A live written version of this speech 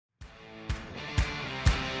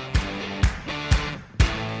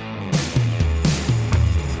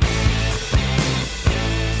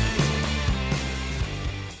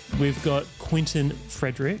We've got Quinton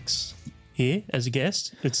Fredericks here as a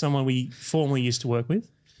guest. It's someone we formerly used to work with.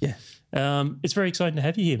 Yeah. It's very exciting to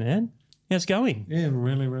have you here, man. How's it going? Yeah,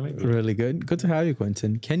 really, really good. Really good. Good to have you,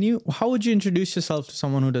 Quinton. How would you introduce yourself to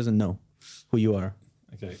someone who doesn't know who you are?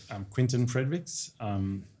 Okay, I'm Quinton Fredericks.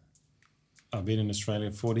 I've been in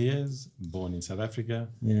Australia 40 years, born in South Africa.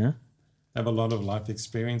 Yeah. Have a lot of life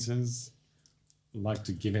experiences, like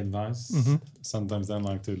to give advice. Sometimes don't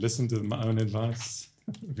like to listen to my own advice,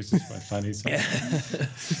 which is quite funny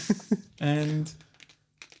sometimes. And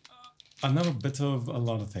I know a bit of a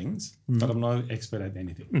lot of things, but I'm no expert at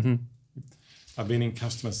anything. I've been in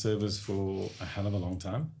customer service for a hell of a long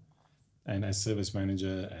time, and as service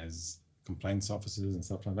manager, as complaints officers and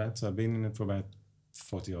stuff like that. So I've been in it for about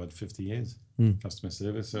 40 odd 50 years, customer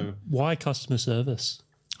service. So why customer service?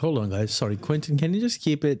 Hold on, guys. Sorry, Quinton, can you just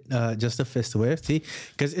keep it just a fist away? See,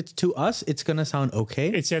 because it's to us, it's going to sound okay.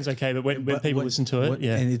 It sounds okay, but when people listen to it,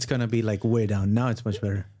 yeah. And it's going to be like way down. Now it's much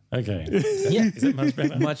better. okay, Yeah. is it much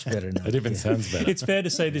better? Much better now. It even sounds better. It's fair to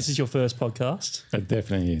say this is your first podcast. It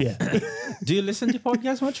definitely is. Yeah. Do you listen to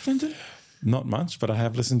podcasts much, Quinton? Not much, but I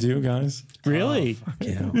have listened to you guys. Really?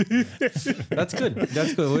 Yeah. That's good.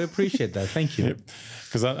 That's good. We appreciate that. Thank you.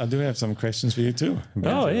 Because I do have some questions for you too.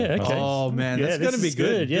 Oh, yeah, okay. Oh, man. Yeah, That's this going to be is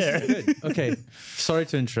good. yeah. This is good. Okay. Sorry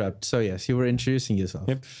to interrupt. So, yes, you were introducing yourself.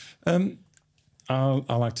 Yep.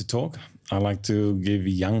 I like to talk. I like to give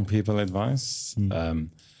young people advice.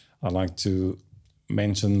 I like to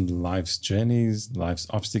mention life's journeys, life's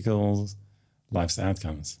obstacles, life's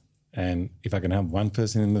outcomes. And if I can help one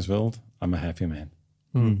person in this world, I'm a happy man.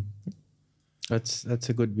 That's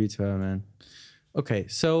a good beat to her, man. Okay,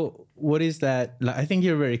 so what is that? Like, I think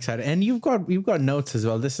you're very excited, and you've got notes as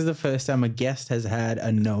well. This is the first time a guest has had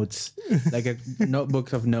a notes, like a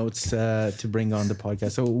notebook of notes to bring on the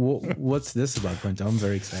podcast. So what's this about, Quinton? I'm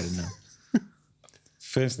very excited now.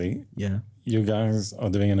 Firstly, Yeah, you guys are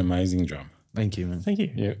doing an amazing job. thank you, man. Thank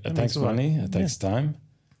you. It That takes means a lot. money, it takes time,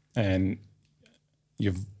 and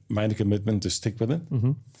you've made a commitment to stick with it.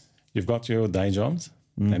 You've got your day jobs,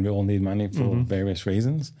 and we all need money for various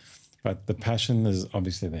reasons. But the passion is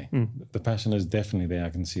obviously there. The passion is definitely there. I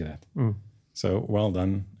can see that. So well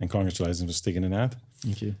done, and congratulations for sticking it out.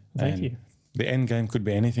 Thank you. Thank And you. The end game could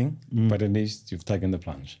be anything, but at least you've taken the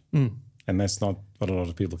plunge. And that's not what a lot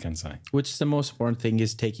of people can say. Which is the most important thing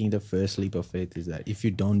is taking the first leap of faith. Is that if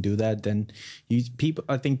you don't do that, then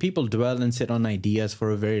I think people dwell and sit on ideas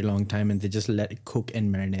for a very long time, and they just let it cook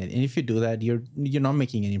and marinate. And if you do that, you're not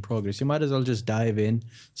making any progress. You might as well just dive in,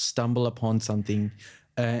 stumble upon something.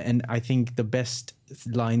 And I think the best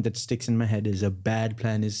line that sticks in my head is a bad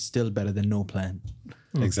plan is still better than no plan.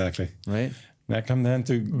 Exactly. Right? Now come down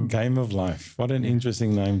to Game of Life. What an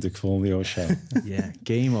interesting name to call your show. Yeah,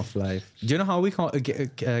 game of life. Do you know how we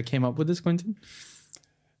came up with this, Quinton?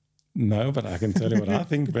 No, but I can tell you what I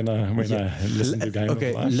think when I listen to Game of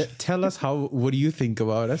Life. Tell us what do you think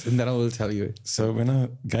about us, and then I will tell you. So when I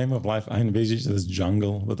Game of Life, I envisage this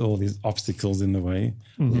jungle with all these obstacles in the way,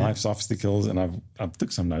 life's obstacles, and I've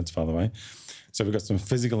took some notes, by the way. So we've got some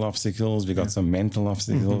physical obstacles, we've got some mental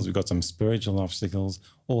obstacles, we've got some spiritual obstacles,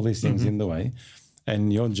 all these things in the way.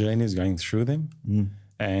 And your journey is going through them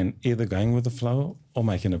and either going with the flow or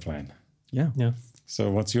making a plan. Yeah. Yeah. So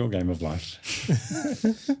what's your Game of Life?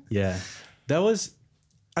 Yeah. That was,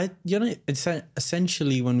 it's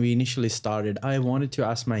essentially when we initially started, I wanted to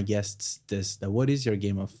ask my guests that what is your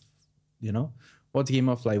game of, what's game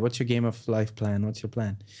of life? What's your game of life plan? What's your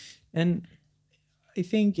plan? And I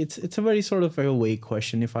think it's a very sort of a vague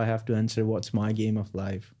question if I have to answer what's my game of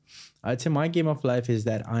life. I'd say my game of life is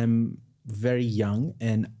that I'm very young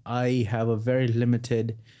and I have a very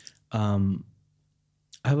limited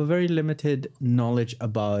knowledge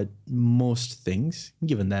about most things,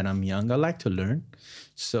 given that I'm young. I like to learn.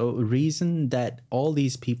 So reason that all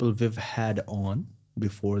these people we've had on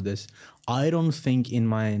before this, I don't think in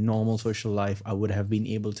my normal social life I would have been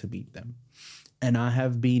able to beat them. And I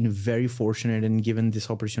have been very fortunate and given this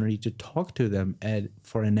opportunity to talk to them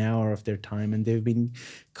for an hour of their time. And they've been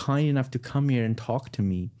kind enough to come here and talk to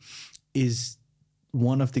me is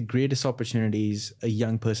one of the greatest opportunities a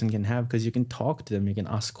young person can have, because you can talk to them, you can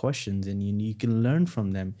ask questions, and you can learn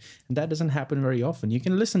from them. And that doesn't happen very often. You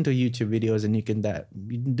can listen to YouTube videos and you can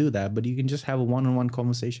do that, but you can just have a one-on-one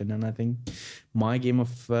conversation. And I think my game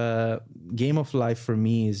of life for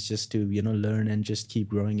me is just to learn and just keep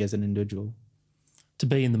growing as an individual. To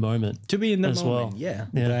be in the moment. To be in the as moment, well. yeah.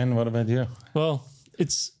 Dan, what about you? Well,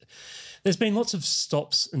 there's been lots of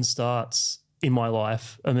stops and starts in my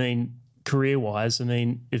life. I mean, career-wise,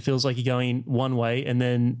 it feels like you're going one way and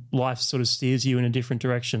then life sort of steers you in a different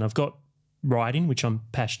direction. I've got writing, which I'm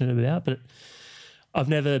passionate about, but I've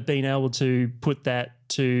never been able to put that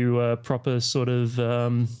to a proper sort of,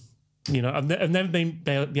 I've never been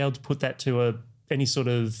able to put that to any sort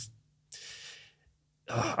of.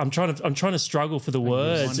 I'm trying to struggle for the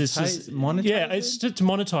words. It's just monetize it's to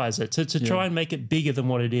monetize it, to try and make it bigger than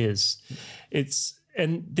what it is.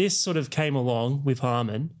 And this sort of came along with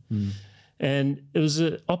Harmon, and it was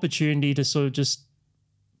an opportunity to sort of just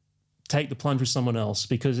take the plunge with someone else,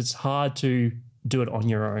 because it's hard to do it on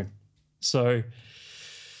your own. So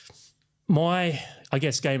my, I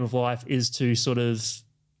guess, game of life is to sort of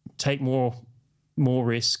take more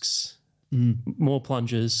risks, more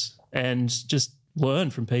plunges, and just learn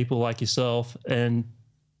from people like yourself and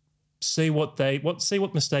see what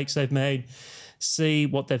mistakes they've made, see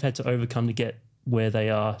what they've had to overcome to get where they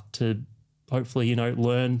are, to hopefully,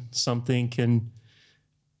 learn something and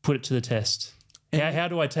put it to the test. How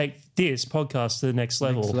do I take this podcast to the next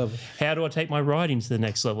level? How do I take my writing to the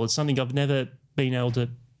next level? It's something I've never been able to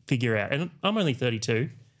figure out. And I'm only 32.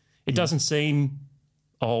 It doesn't seem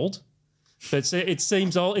old, but it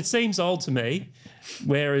seems old. It seems old to me.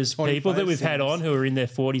 Whereas people that we've had on who are in their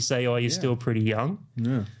 40s say, "Oh, you're still pretty young."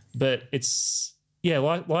 Yeah. But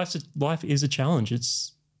life is a challenge.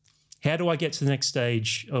 It's how do I get to the next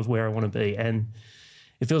stage of where I want to be? And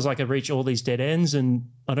it feels like I reach all these dead ends and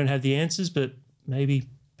I don't have the answers, but maybe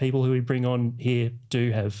people who we bring on here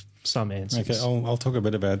do have some answers. Okay, I'll talk a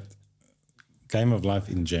bit about game of life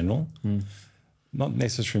in general. Not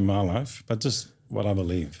necessarily my life, but just what I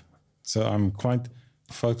believe. So I'm quite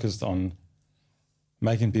focused on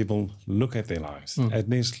making people look at their lives, at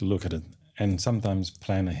least look at it, and sometimes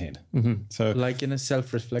plan ahead. So, like in a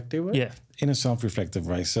self-reflective way? Yeah. In a self-reflective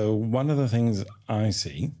way. So one of the things I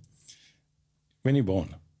see, when you're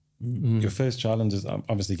born, your first challenge is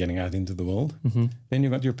obviously getting out into the world. Then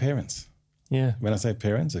you've got your parents. Yeah. When I say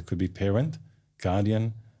parents, it could be parent,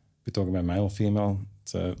 guardian. We're talking about male, female,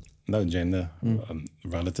 so no gender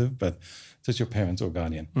relative, but just your parents or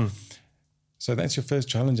guardian. So that's your first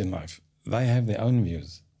challenge in life. They have their own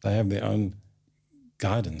views. They have their own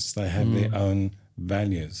guidance. They have their own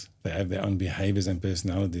values. They have their own behaviors and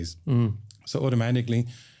personalities. So automatically,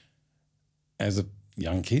 as a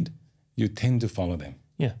young kid, you tend to follow them.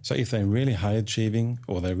 Yeah. So if they're really high achieving,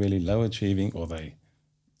 or they're really low achieving, or they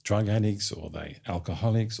drug addicts, or they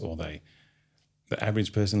alcoholics, or they the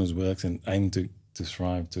average person who works and aim to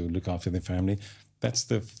thrive, to look after their family, that's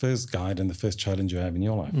the first guide and the first challenge you have in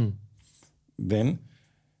your life. Then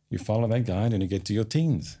you follow that guide and you get to your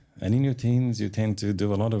teens. And in your teens, you tend to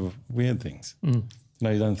do a lot of weird things. You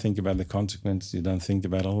don't think about the consequence. You don't think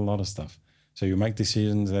about a lot of stuff. So you make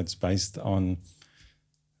decisions that's based on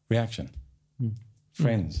reaction,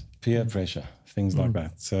 friends, peer pressure, things like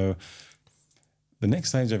that. So the next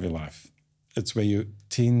stage of your life, it's where you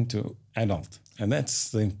teen to adult. And that's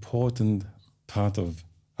the important part of,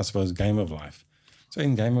 I suppose, game of life. So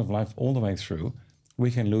in game of life, all the way through,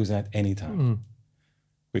 we can lose at any time.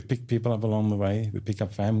 We pick people up along the way. We pick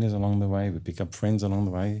up families along the way. We pick up friends along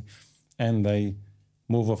the way. And they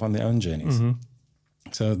move off on their own journeys.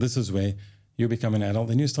 So this is where you become an adult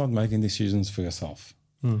and you start making decisions for yourself.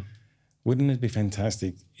 Wouldn't it be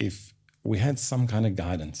fantastic if we had some kind of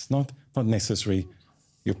guidance? Not necessarily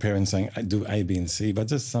your parents saying, I do A, B, and C, but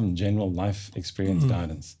just some general life experience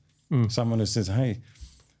guidance. Someone who says, hey,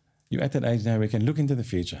 you're at that age now, we can look into the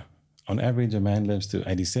future. On average, a man lives to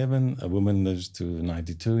 87, a woman lives to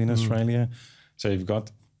 92 in Australia. So you've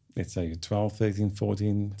got, let's say, 12, 13,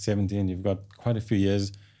 14, 17, you've got quite a few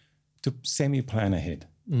years to semi-plan ahead.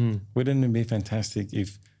 Wouldn't it be fantastic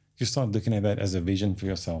if you start looking at that as a vision for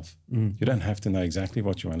yourself? You don't have to know exactly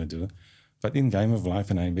what you want to do. But in game of life,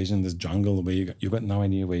 and I envision this jungle where you've got no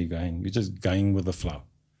idea where you're going. You're just going with the flow.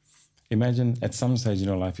 Imagine at some stage in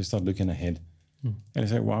your life, you start looking ahead and you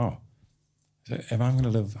say, wow, so if I'm going to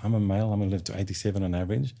live, I'm a male, I'm going to live to 87 on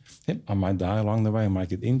average. Yep, I might die along the way, I might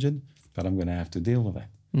get injured, but I'm going to have to deal with that.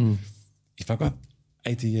 If I've got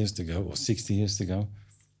 80 years to go or 60 years to go,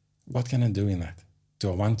 what can I do in that? Do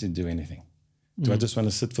I want to do anything? Do I just want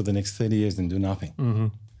to sit for the next 30 years and do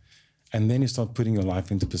nothing? And then you start putting your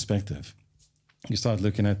life into perspective. You start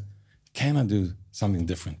looking at, can I do something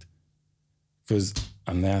different? Because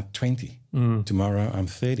I'm now 20. Tomorrow I'm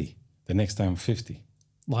 30. The next time I'm 50.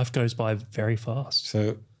 Life goes by very fast.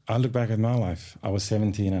 So I look back at my life. I was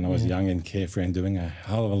 17 and I was young and carefree and doing a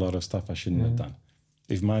hell of a lot of stuff I shouldn't have done.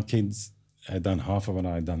 If my kids had done half of what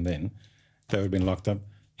I had done then, they would have been locked up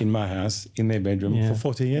in my house, in their bedroom for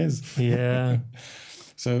 40 years. Yeah.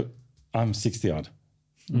 So I'm 60 odd.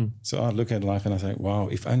 So I look at life and I say, wow,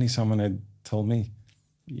 if only someone had told me,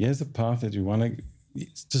 here's the path that you want to,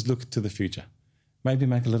 just look to the future. Maybe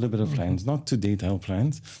make a little bit of plans, not too detailed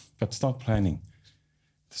plans, but start planning.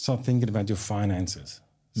 Start thinking about your finances.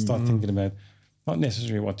 Start thinking about not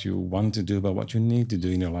necessarily what you want to do, but what you need to do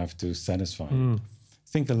in your life to satisfy you.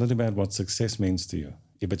 Think a little about what success means to you.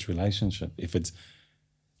 If it's relationship, if it's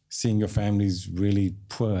seeing your family's really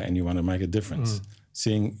poor and you want to make a difference,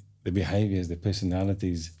 seeing the behaviors, the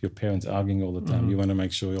personalities, your parents arguing all the time, you want to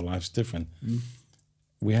make sure your life's different.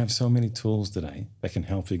 We have so many tools today that can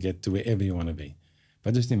help you get to wherever you want to be.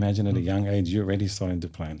 But just imagine at a young age, you're already starting to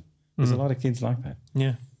plan. There's a lot of kids like that.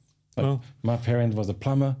 Yeah. Like, Well, my parent was a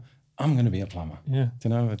plumber. I'm going to be a plumber. yeah. You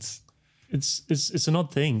know, it's It's an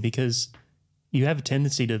odd thing because you have a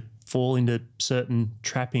tendency to fall into certain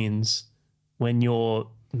trap-ins when you're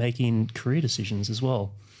making career decisions as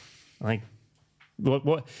well. Like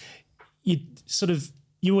what you sort of,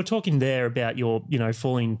 you were talking there about your,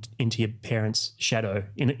 falling into your parents' shadow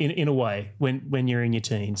in a way when you're in your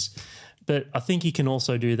teens. But I think you can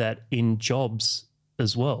also do that in jobs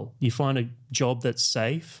as well. You find a job that's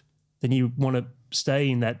safe, then you want to stay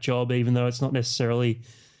in that job even though it's not necessarily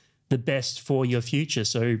the best for your future.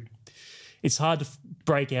 So it's hard to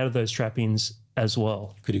break out of those trap-ins as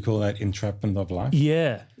well. could you call that entrapment of life?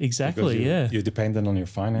 Yeah, exactly. Because you're dependent on your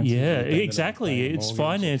finances. Yeah, you're dependent on exactly. paying It's mortgage,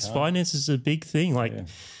 finance. your car. Finance is a big thing. Like,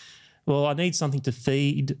 well, I need something to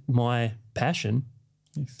feed my passion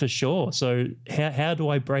for sure. So how do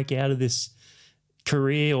I break out of this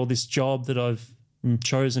career or this job that I've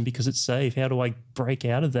chosen because it's safe? How do I break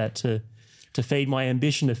out of that to feed my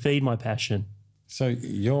ambition, to feed my passion? So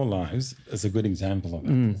your lives is a good example of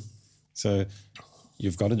it. So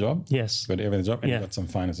you've got a job. Yes. You've got every job and Yeah. you've got some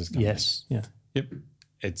finances coming Yes. Yeah. in. Yep.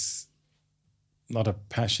 It's not a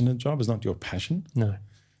passionate job. It's not your passion. No.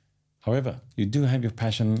 However, you do have your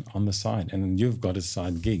passion on the side and you've got a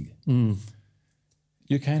side gig.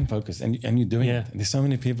 You can focus and you're doing Yeah. it. And there's so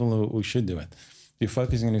many people who should do it. You're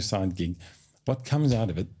focusing on your side gig. What comes out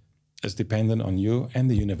of it is dependent on you and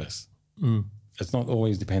the universe. It's not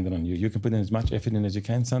always dependent on you. You can put in as much effort in as you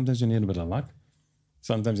can. Sometimes you need a bit of luck.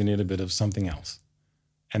 Sometimes you need a bit of something else.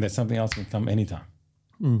 And that something else can come anytime.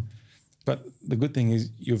 But the good thing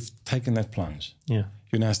is you've taken that plunge. Yeah.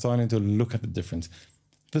 You're now starting to look at the difference.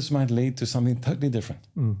 This might lead to something totally different.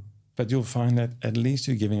 But you'll find that at least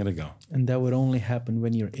you're giving it a go. And that would only happen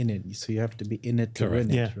when you're in it. So you have to be in it to Correct.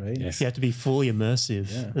 win Yeah. it, right? Yes. You have to be fully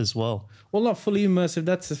immersive as well. Well, not fully immersive.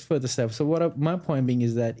 That's a further step. So my point being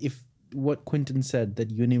is that if what Quinton said,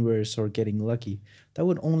 that universe or getting lucky, that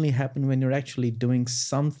would only happen when you're actually doing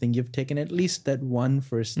something. You've taken at least that one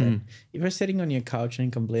first step. If you're sitting on your couch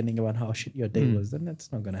and complaining about how shit your day was, then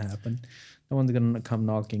that's not going to happen. No one's going to come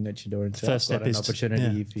knocking at your door and say, First I've step got an is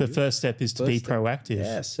opportunity for the you. first step is to be First step. proactive.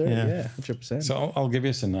 Yeah, sir. Yeah, 100%. So I'll give you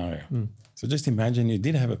a scenario. So just imagine you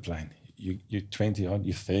did have a plan. You're 20 odd,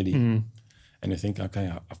 you're 30, and you think,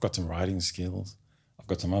 okay, I've got some writing skills. I've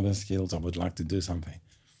got some other skills. I would like to do something.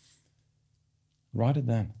 Write it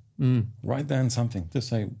down. Write down something to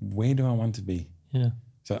say, where do I want to be? Yeah.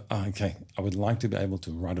 So, okay, I would like to be able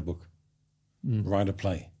to write a book, write a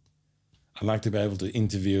play. I'd like to be able to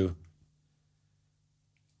interview,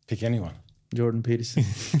 pick anyone. Jordan Peterson.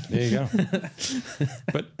 There you go.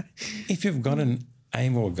 But if you've got an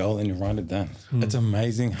aim or a goal and you write it down, it's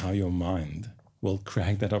amazing how your mind will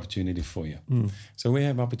create that opportunity for you. So we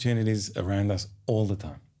have opportunities around us all the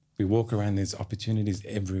time. We walk around, there's opportunities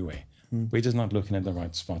everywhere. We're just not looking at the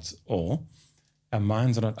right spots, or our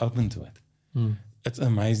minds are not open to it. It's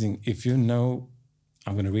amazing. If you know,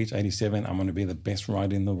 I'm going to reach 87, I'm going to be the best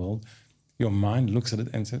writer in the world, your mind looks at it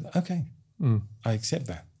and says, okay, I accept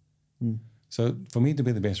that. So for me to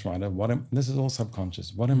be the best writer, this is all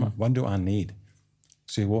subconscious. What do I need?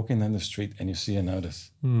 So you walk in down the street and you see a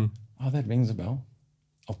notice. Oh, that rings a bell.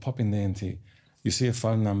 I'll pop in there and see. You see a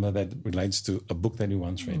phone number that relates to a book that you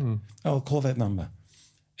once read. I'll call that number.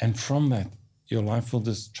 And from that, your life will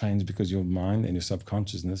just change because your mind and your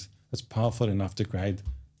subconsciousness is powerful enough to create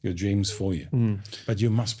your dreams for you. But you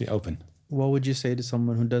must be open. What would you say to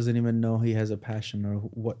someone who doesn't even know he has a passion or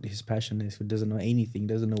what his passion is, who doesn't know anything,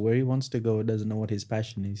 doesn't know where he wants to go, doesn't know what his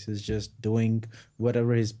passion is, is just doing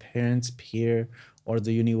whatever his parents, peer, or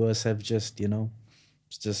the universe have just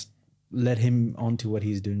led him onto what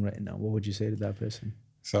he's doing right now? What would you say to that person?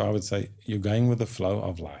 So I would say you're going with the flow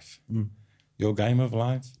of life. Your game of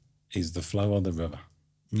life is the flow of the river.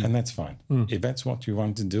 And that's fine. If that's what you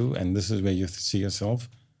want to do and this is where you see yourself,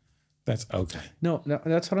 that's okay. No,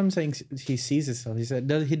 that's what I'm saying. He sees himself. He said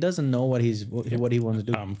he doesn't know what he wants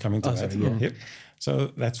to do. I'm coming to that. sorry, yeah. Yep.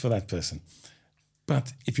 So that's for that person.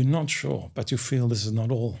 But if you're not sure, but you feel this is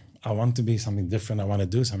not all, I want to be something different, I want to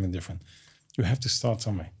do something different, you have to start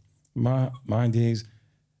somewhere. My idea is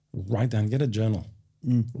write down, get a journal.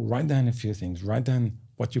 Write down a few things. Write down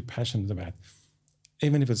what you're passionate about.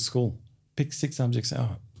 Even if it's school, pick 6 subjects.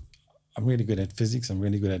 Oh, I'm really good at physics. I'm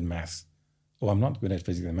really good at maths. Or I'm not good at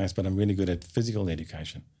physics and maths, but I'm really good at physical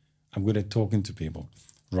education. I'm good at talking to people.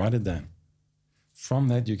 Write it down. From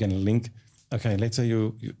that, you can link. Okay, let's say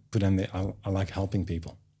you put in there, I like helping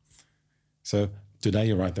people. So today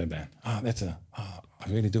you write that down. I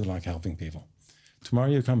really do like helping people. Tomorrow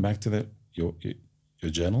you come back to your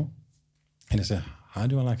journal and you say, how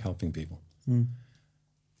do I like helping people?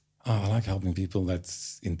 I like helping people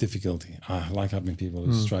that's in difficulty. I like helping people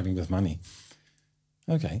who's struggling with money.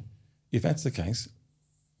 Okay, if that's the case,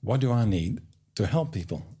 what do I need to help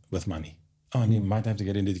people with money? I might have to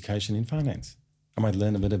get an education in finance. I might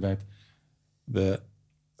learn a bit about the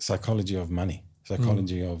psychology of money,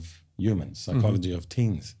 psychology of humans, psychology of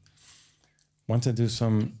teens. Once I do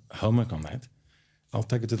some homework on that, I'll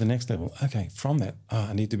take it to the next level. Okay, from that,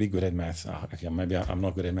 I need to be good at maths. Okay, maybe I'm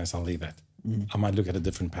not good at maths, I'll leave that. I might look at a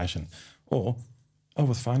different passion. Or,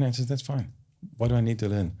 with finances, that's fine. What do I need to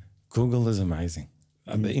learn? Google is amazing.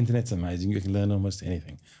 The internet's amazing. You can learn almost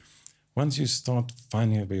anything. Once you start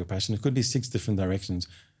finding out where your passion, it could be 6 different directions,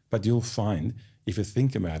 but you'll find, if you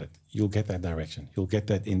think about it, you'll get that direction. You'll get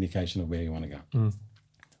that indication of where you want to go.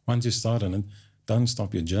 Once you start on it, don't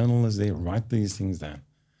stop. Your journal is there. Write these things down.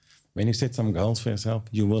 When you set some goals for yourself,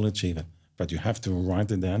 you will achieve it, but you have to write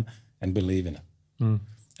it down and believe in it.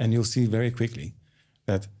 And you'll see very quickly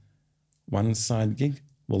that one side gig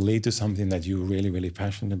will lead to something that you're really, really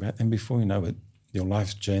passionate about. And before you know it, your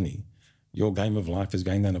life's journey, your game of life is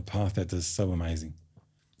going down a path that is so amazing.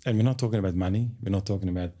 And we're not talking about money. We're talking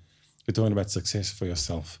about success for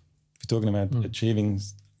yourself. We're talking about achieving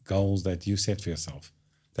goals that you set for yourself,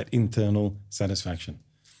 that internal satisfaction.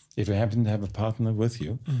 If you happen to have a partner with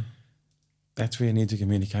you, that's where you need to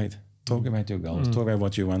communicate. Talk about your goals. Talk about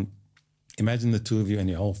what you want. Imagine the two of you and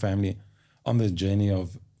your whole family on the journey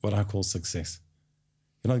of what I call success.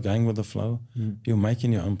 You're not going with the flow. You're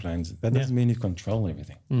making your own plans. That doesn't mean you control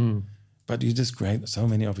everything. But you just create so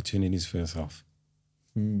many opportunities for yourself.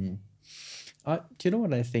 Do you know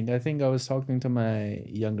what I think? I think I was talking to my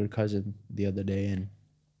younger cousin the other day, and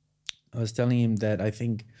I was telling him that I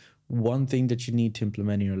think one thing that you need to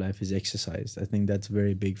implement in your life is exercise. I think that's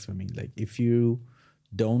very big for me. Like, if you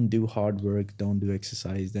don't do hard work, don't do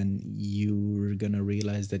exercise, then you're going to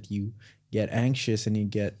realize that you get anxious and you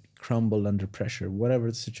get crumbled under pressure, whatever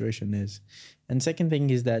the situation is. And second thing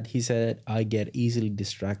is that he said, I get easily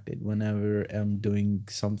distracted whenever I'm doing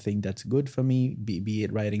something that's good for me, be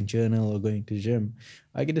it writing journal or going to gym.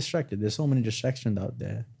 I get distracted. There's so many distractions out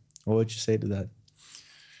there. What would you say to that?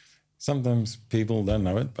 Sometimes people don't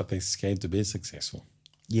know it, but they're scared to be successful.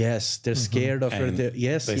 Yes, they're scared of it.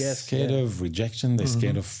 They're scared of rejection. They're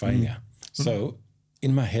scared of failure. So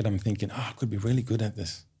in my head, I'm thinking, I could be really good at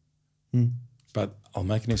this. But I'll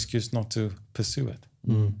make an excuse not to pursue it.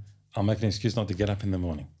 I'll make an excuse not to get up in the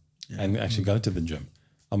morning and actually go to the gym.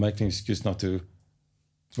 I'll make an excuse not to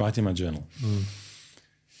write in my journal.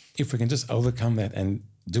 If we can just overcome that and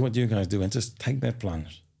do what you guys do and just take that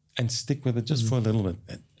plunge and stick with it just for a little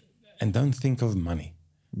bit and don't think of money.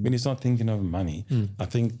 When you start thinking of money, I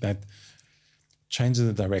think that changes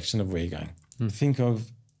the direction of where you're going. Think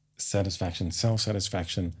of satisfaction,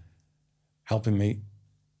 self-satisfaction, helping me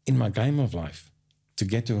in my game of life to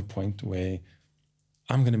get to a point where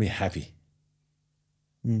I'm going to be happy.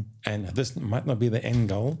 And this might not be the end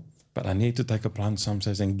goal, but I need to take a plunge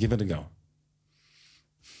sometimes and give it a go.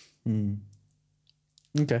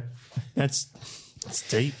 Okay. That's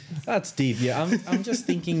deep. That's deep. Yeah, I'm just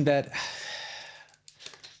thinking that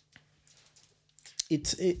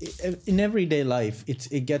in everyday life,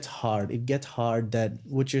 it gets hard. It gets hard. That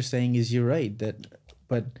what you're saying is you're right.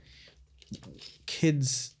 But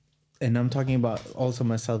kids, and I'm talking about also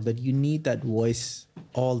myself, that you need that voice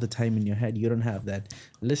all the time in your head. You don't have that.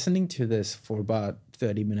 Listening to this for about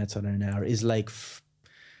 30 minutes or an hour is like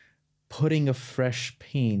putting a fresh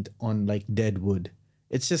paint on like dead wood.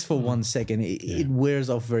 It's just for 1 second. It wears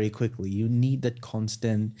off very quickly. You need that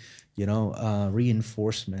constant,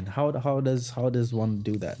 reinforcement. How does one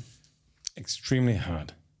do that? Extremely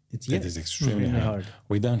hard. It is extremely hard.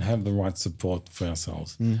 We don't have the right support for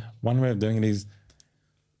ourselves. One way of doing it is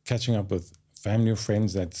catching up with family or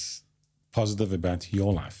friends that's positive about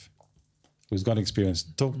your life, who's got experience.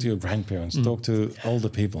 Talk to your grandparents. Talk to older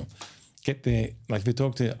people. Get there. Like, if we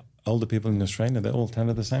talk to older people in Australia, they all tell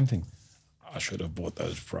you the same thing. I should have bought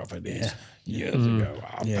those properties years ago.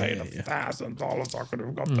 I paid $1,000. I could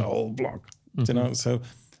have got the whole block. So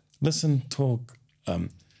listen, talk.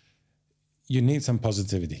 You need some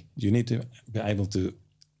positivity. You need to be able to,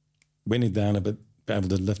 when you're down a bit, be able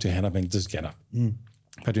to lift your head up and just get up.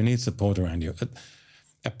 But you need support around you.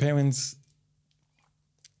 Parents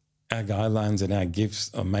our guidelines and our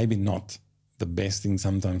gifts are maybe not the best thing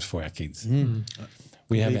sometimes for our kids.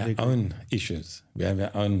 We have our own issues. We have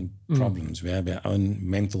our own problems. We have our own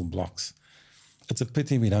mental blocks. It's a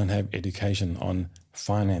pity we don't have education on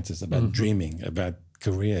finances, about dreaming, about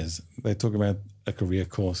careers. They talk about a career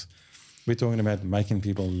course. We're talking about making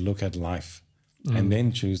people look at life and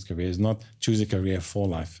then choose careers, not choose a career for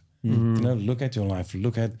life. You know, look at your life.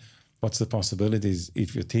 Look at what's the possibilities.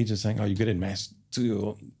 If your teacher's saying, oh, you're good at maths,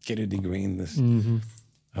 get a degree in this.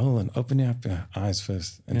 Oh, and open up your eyes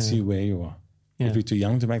first and see where you are. If you're too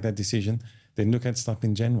young to make that decision, then look at stuff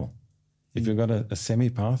in general. If you've got a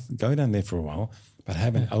semi-path, go down there for a while, but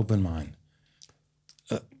have an open mind.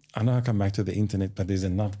 I know I come back to the internet, but there's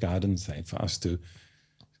enough guidance there for us to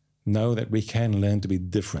know that we can learn to be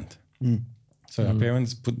different. So our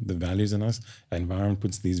parents put the values in us, our environment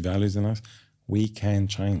puts these values in us. We can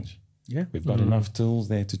change. Yeah. We've got enough tools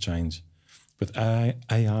there to change. With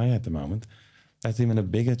AI at the moment, that's even a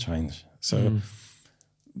bigger change. So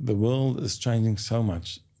the world is changing so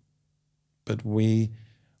much, but we're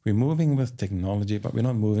moving with technology, but we're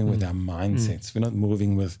not moving with our mindsets. We're not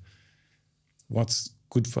moving with what's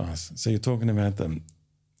good for us. So you're talking about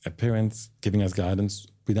parents giving us guidance.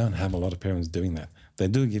 We don't have a lot of parents doing that. They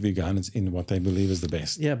do give you guidance in what they believe is the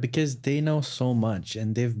best. Yeah, because they know so much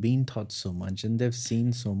and they've been taught so much and they've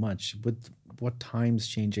seen so much with what time's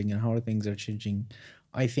changing and how things are changing.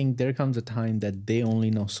 I think there comes a time that they only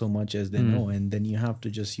know so much as they know, and then you have to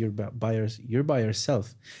just you're by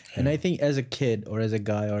yourself. And I think as a kid or as a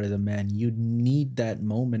guy or as a man, you need that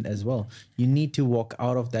moment as well. You need to walk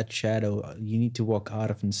out of that shadow. You need to walk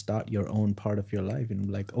out of and start your own part of your life and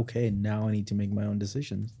be like, okay, now I need to make my own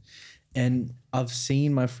decisions. And I've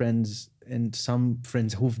seen my friends and some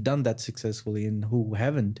friends who've done that successfully and who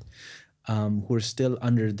haven't, who are still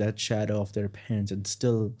under that shadow of their parents and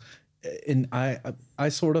still. And I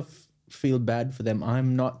sort of feel bad for them.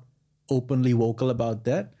 I'm not openly vocal about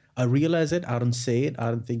that. I realize it. I don't say it. I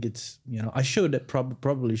don't think it's, I should,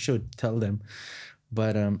 probably should tell them.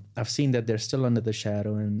 But I've seen that they're still under the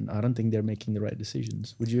shadow and I don't think they're making the right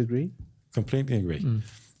decisions. Would you agree? Completely agree.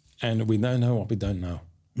 And we don't know what we don't know.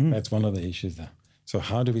 That's one of the issues there. So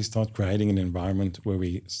how do we start creating an environment where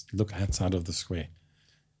we look outside of the square?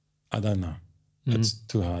 I don't know. It's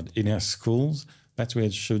too hard. In our schools, that's where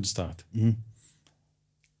it should start.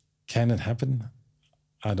 Can it happen?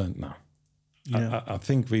 I don't know. Yeah. I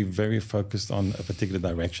think we're very focused on a particular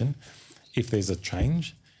direction. If there's a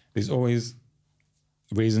change, there's always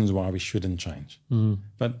reasons why we shouldn't change.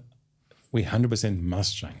 But we 100%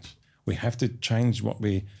 must change. We have to change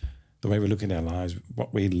the way we look at our lives,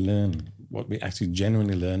 what we learn, what we actually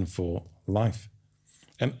genuinely learn for life.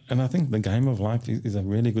 And I think the game of life is a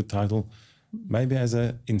really good title, maybe as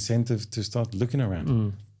an incentive to start looking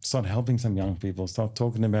around, start helping some young people, start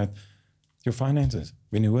talking about your finances.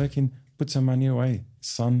 When you're working, put some money away,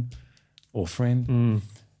 son or friend,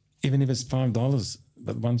 even if it's $5.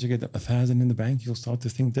 But once you get 1,000 in the bank, you'll start to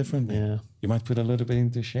think differently. Yeah. You might put a little bit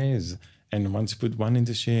into shares. And once you put one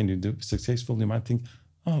into share and you do successful, you might think,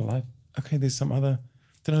 okay, there's some other,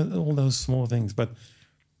 all those small things. But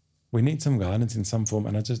we need some guidance in some form,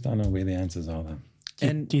 and I just don't know where the answers are then.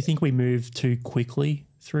 And do you think we move too quickly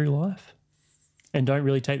through life and don't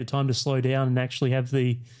really take the time to slow down and actually have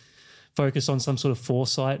the focus on some sort of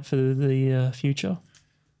foresight for the future?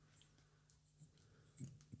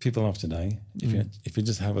 People of today, if you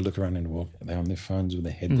just have a look around and walk, they're on their phones with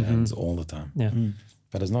their head downs all the time. Yeah.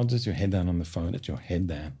 But it's not just your head down on the phone, it's your head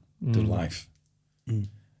down to life.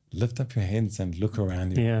 Lift up your heads and look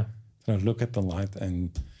around you. Yeah. Look at the light.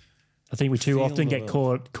 And I think we too feel often the get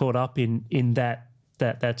caught up in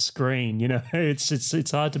that screen.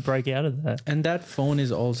 It's hard to break out of that. And that phone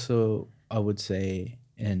is also, I would say,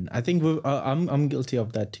 and I think I'm guilty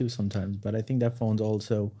of that too sometimes, but I think that phone's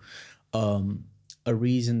also a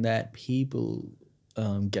reason that people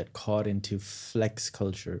get caught into flex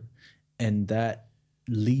culture, and that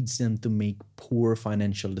leads them to make poor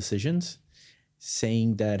financial decisions,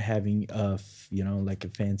 saying that having like a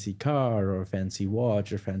fancy car or a fancy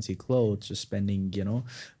watch or fancy clothes or spending,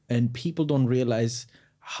 and people don't realize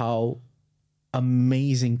how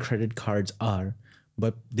amazing credit cards are,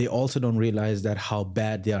 but they also don't realize that how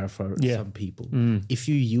bad they are for some people. If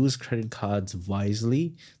you use credit cards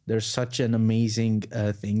wisely, there's such an amazing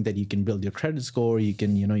thing that you can build your credit score. You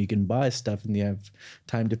can, you can buy stuff and you have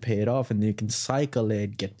time to pay it off, and you can cycle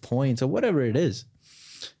it, get points or whatever it is.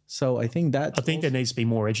 So I think there needs to be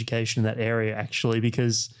more education in that area actually,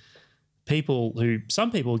 because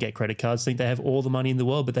some people get credit cards, think they have all the money in the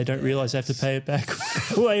world, but they don't realize they have to pay it back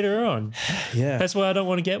later on. Yeah. That's why I don't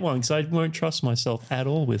want to get one, because I won't trust myself at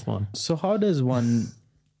all with one. So how does one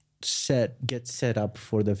get set up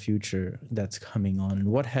for the future that's coming on?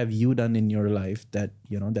 What have you done in your life that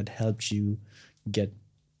that helped you get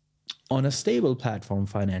on a stable platform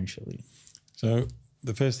financially? So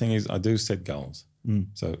the first thing is I do set goals.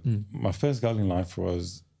 So my first goal in life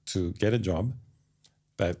was to get a job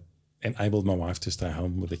that enabled my wife to stay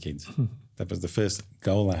home with the kids. That was the first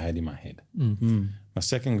goal I had in my head. My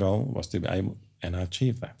second goal was to be able, and I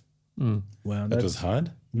achieved that. Wow, It was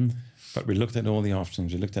hard, but we looked at all the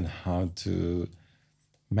options. We looked at how to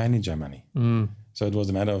manage our money. So it was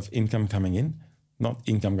a matter of income coming in, not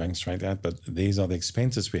income going straight out, but these are the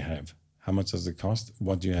expenses we have. How much does it cost?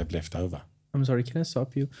 What do you have left over? I'm sorry, can I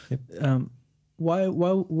stop you? Yep.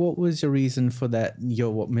 What was your reason for that,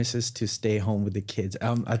 your missus to stay home with the kids?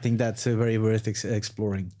 I think that's very worth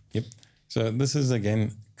exploring. Yep. So this is,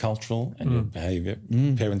 again, cultural and your behavior,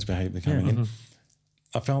 parents' behavior coming in.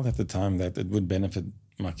 I felt at the time that it would benefit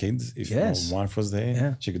my kids if my wife was there.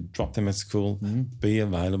 Yeah. She could drop them at school, be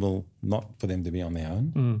available, not for them to be on their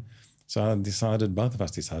own. So I decided, both of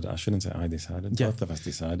us decided, I shouldn't say I decided, both of us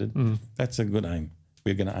decided, that's a good aim.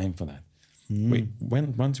 We're going to aim for that.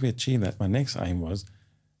 Once we achieved that, my next aim was,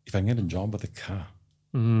 if I can get a job with a car,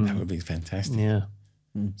 that would be fantastic. Yeah.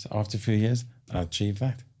 So after a few years, I achieved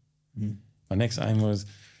that. My next aim was,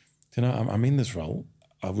 I'm in this role.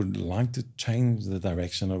 I would like to change the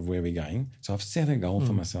direction of where we're going. So I've set a goal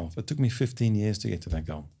for myself. It took me 15 years to get to that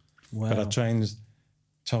goal. Wow. But I changed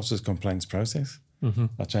Telstra's complaints process.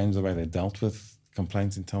 I changed the way they dealt with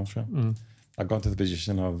complaints in Telstra. I got to the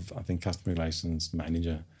position of, I think, customer relations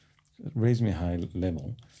manager, reasonably high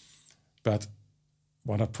level. But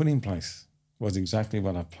what I put in place was exactly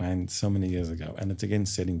what I planned so many years ago. And it's, again,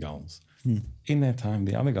 setting goals. In that time,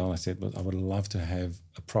 the other goal I set was I would love to have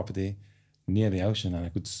a property near the ocean, and I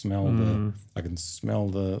could smell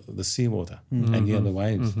the seawater and hear the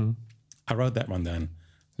waves. I wrote that one down,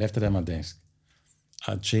 left it at my desk.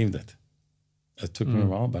 I achieved it. It took me a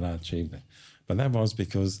while, but I achieved it. But that was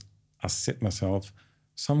because I set myself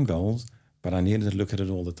some goals, but I needed to look at it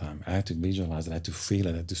all the time. I had to visualize it, I had to feel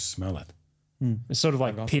it, I had to smell it. It's sort of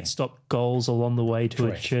like pit stop goals along the way to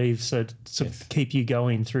achieve, so to keep you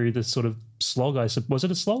going through the sort of slog. Was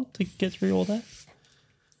it a slog to get through all that?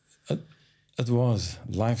 It was.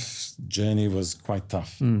 Life's journey was quite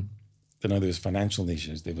tough. There was financial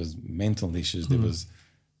issues, there was mental issues, there was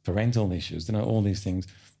parental issues, all these things.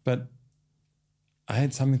 But I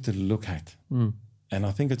had something to look at. And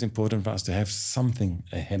I think it's important for us to have something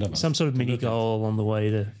ahead of us. Some sort of mini goal along the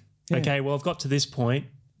way to, okay, well, I've got to this point.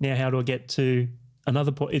 Now how do I get to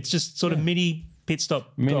another point? It's just sort of mini pit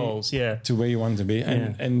stop goals, to where you want to be.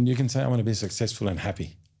 And you can say, I want to be successful and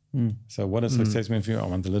happy. So what does success mean for you? I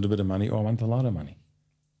want a little bit of money, or I want a lot of money.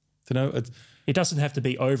 It doesn't have to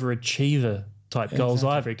be overachiever type goals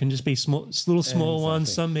either. It can just be small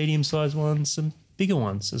ones, some medium-sized ones, some bigger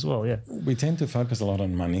ones as well, We tend to focus a lot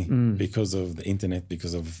on money because of the internet,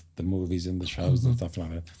 because of the movies and the shows and stuff like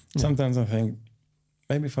that. Sometimes I think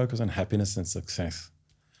maybe focus on happiness and success.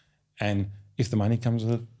 And if the money comes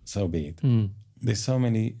with it, so be it. There's so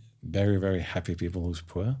many very, very happy people who's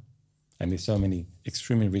poor, and there's so many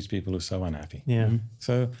extremely rich people who are so unhappy.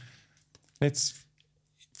 So let's,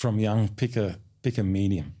 from young, pick a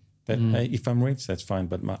medium. That hey, if I'm rich, that's fine,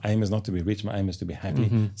 but my aim is not to be rich. My aim is to be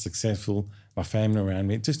happy, successful, my family around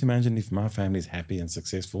me. Just imagine if my family is happy and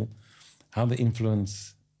successful, how the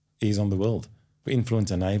influence is on the world. We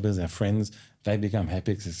influence our neighbors, our friends. They become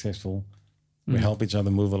happy, successful. We help each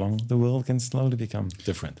other move along. The world can slowly become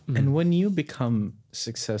different. And when you become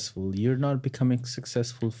successful, you're not becoming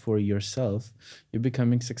successful for yourself. You're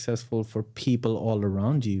becoming successful for people all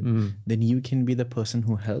around you. Then you can be the person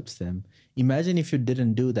who helps them. Imagine if you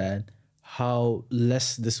didn't do that, how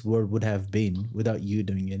less this world would have been without you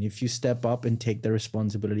doing it. If you step up and take the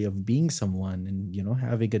responsibility of being someone and,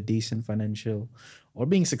 having a decent financial or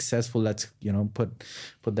being successful, let's,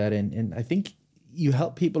 put that in. And I think you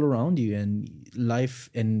help people around you, and life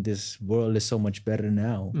in this world is so much better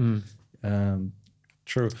now.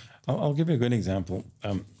 True. I'll give you a good example.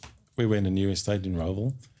 We were in a new estate in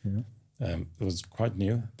Roval. It was quite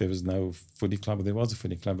new. There was no footy club. There was a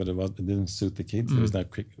footy club, but it didn't suit the kids. There was no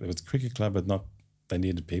there was a cricket club, but they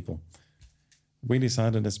needed people. We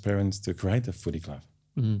decided as parents to create a footy club.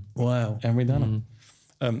 Wow. And we done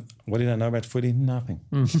it. What did I know about footy? Nothing.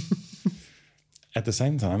 At the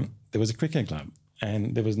same time, there was a cricket club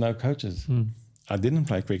and there was no coaches. I didn't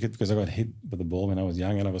play cricket because I got hit with the ball when I was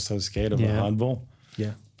young and I was so scared of a hard ball.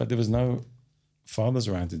 But there was no fathers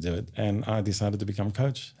around to do it. And I decided to become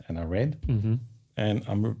coach, and I read. And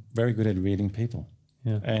I'm very good at reading people.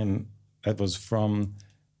 And that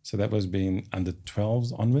was being under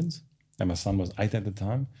 12s onwards. And my son was 8 at the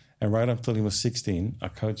time. And right up till he was 16, I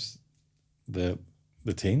coached the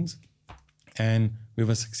teens, and we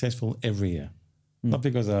were successful every year. Not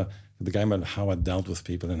because of the game, but how I dealt with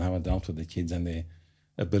people and how I dealt with the kids and their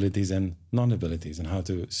abilities and non-abilities and how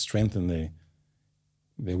to strengthen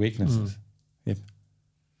their weaknesses. Yep.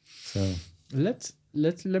 So let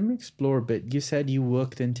me explore a bit. You said you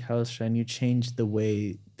worked in Telstra and you changed the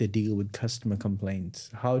way they deal with customer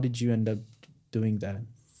complaints. How did you end up doing that?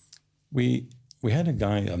 We had a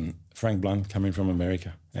guy, Frank Blunt, coming from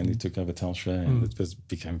America, and he took over Telstra, and it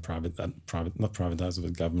became not privatized, it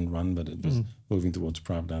was government run, but it was moving towards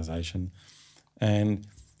privatization. And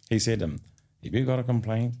he said, if you got a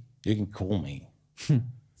complaint, you can call me.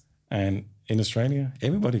 And in Australia,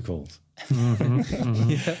 everybody calls.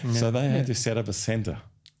 So they had to set up a center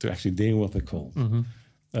to actually deal with the calls.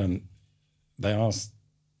 They asked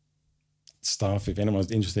staff if anyone was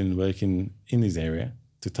interested in working in this area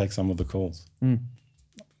to take some of the calls.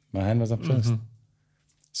 My hand was up first.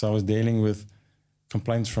 So I was dealing with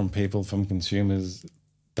complaints from people, from consumers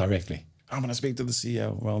directly. I'm going to speak to the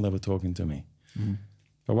CEO. Well, they were talking to me.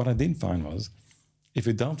 But what I did find was, if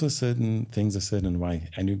you dealt with certain things a certain way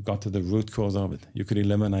and you got to the root cause of it, you could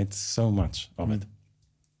eliminate so much of it.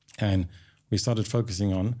 And we started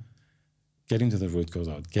focusing on getting to the root cause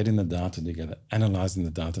of it, getting the data together, analyzing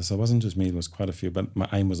the data. So it wasn't just me, it was quite a few, but my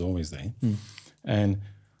aim was always there. And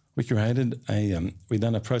we created we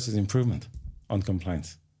done a process improvement on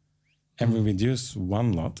complaints. And we reduced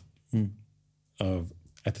one lot of,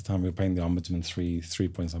 at the time we were paying the ombudsman 3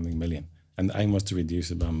 point something million. And the aim was to reduce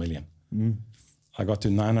it by $1 million. I got to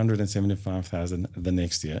 975,000 the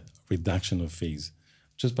next year, reduction of fees,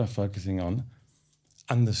 just by focusing on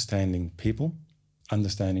understanding people,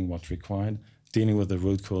 understanding what's required, dealing with the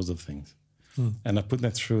root cause of things. And I put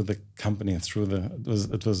that through the company and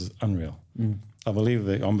it was unreal. I believe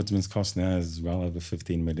the ombudsman's cost now is well over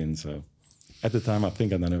 15 million. So at the time, I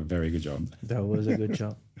think I've done a very good job. That was a good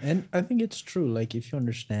job. And I think it's true. Like, if you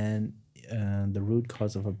understand the root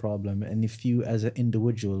cause of a problem, and if you as an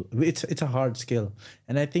individual, it's a hard skill.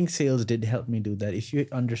 And I think sales did help me do that. If you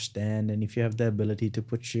understand and if you have the ability to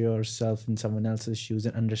put yourself in someone else's shoes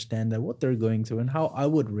and understand that what they're going through and how I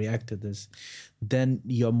would react to this, then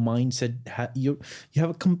your mindset, you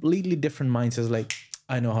have a completely different mindset. Like,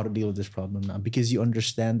 I know how to deal with this problem now, because you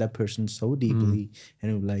understand that person so deeply,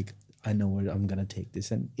 and you're like, I know where I'm going to take this.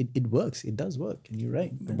 And it works. It does work. And you're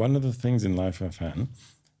right. One of the things in life I've found,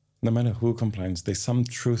 no matter who complains, there's some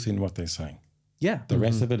truth in what they're saying. Yeah. The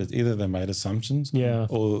rest of it is either they made assumptions,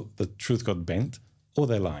 or the truth got bent, or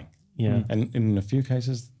they're lying. Yeah. And in a few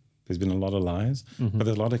cases, there's been a lot of lies, but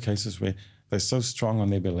there's a lot of cases where they're so strong on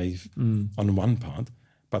their belief on one part,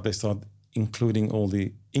 but they start including all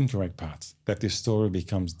the incorrect parts, that their story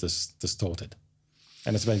becomes distorted.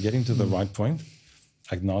 And it's about getting to the right point,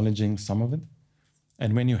 acknowledging some of it,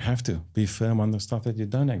 and when you have to, be firm on the stuff that you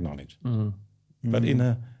don't acknowledge, but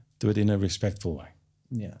do it in a respectful way.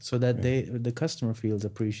 Yeah, so that the customer feels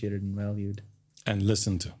appreciated and valued. And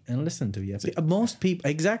listen to. Yes. Most people,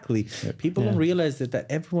 exactly. Yep. People don't realize that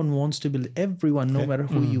everyone wants to be, everyone, no matter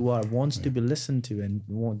who you are, wants to be listened to, and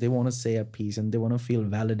they want to say a piece and they want to feel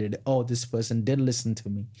validated. Oh, this person did listen to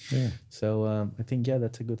me. Yeah. So I think,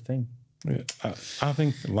 that's a good thing. Yeah. I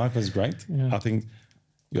think life is great. Yeah. I think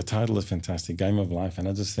your title is fantastic, Game of Life. And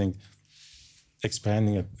I just think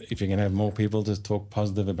expanding it, if you can have more people just talk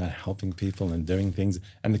positive about helping people and doing things.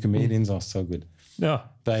 And the comedians are so good. Yeah.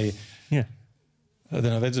 I don't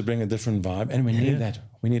know, they just bring a different vibe. And we need that.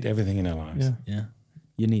 We need everything in our lives. Yeah.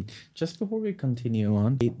 You need. Just before we continue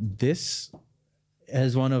on, this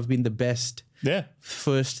has been the best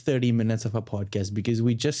first 30 minutes of our podcast, because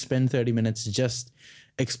we just spent 30 minutes just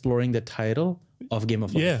exploring the title of Game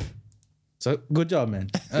of Life. Yeah. So good job, man.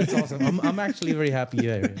 That's awesome. I'm actually very happy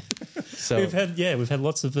you're here. So we've had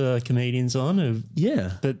lots of comedians on.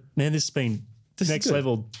 But man, this has been next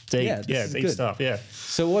level deep. Deep stuff. Yeah.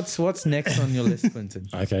 So what's next on your list, Quinton?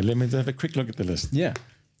 Okay, let me have a quick look at the list. Yeah.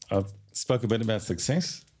 I've spoke a bit about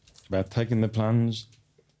success, about taking the plunge,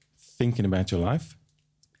 thinking about your life,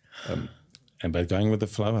 and about going with the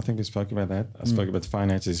flow. I think we spoke about that. I spoke about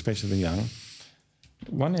finances, especially the young.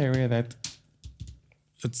 One area that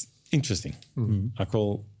it's interesting. I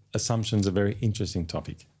call assumptions a very interesting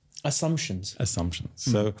topic. Assumptions.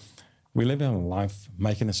 So we live our life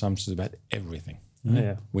making assumptions about everything.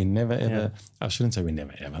 Yeah. We never ever, I shouldn't say we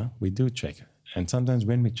never ever, we do check it. And sometimes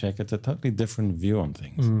when we check, it's a totally different view on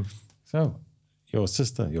things. So your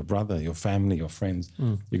sister, your brother, your family, your friends,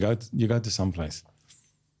 you go to some place,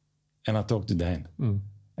 and I talk to Dan,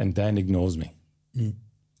 and Dan ignores me. I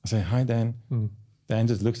say, hi, Dan. Dan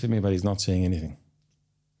just looks at me, but he's not saying anything.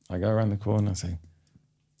 I go around the corner and I say,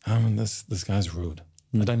 This guy's rude.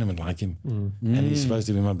 I don't even like him. And he's supposed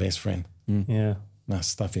to be my best friend. Yeah. Now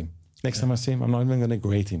stuff him. Next time I see him, I'm not even going to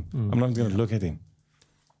greet him. I'm not going to look at him.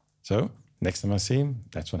 So next time I see him,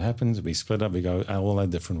 that's what happens. We split up. We go all our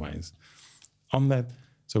different ways. On that,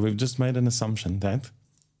 so we've just made an assumption that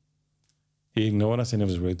he ignored us and he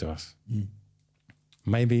was rude to us.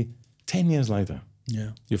 Maybe 10 years later,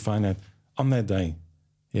 you find out on that day,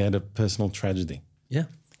 he had a personal tragedy. Yeah.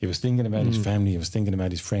 He was thinking about his family. He was thinking about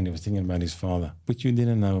his friend. He was thinking about his father, which you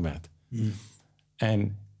didn't know about.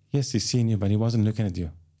 And yes, he's seen you, but he wasn't looking at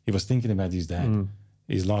you. He was thinking about his dad,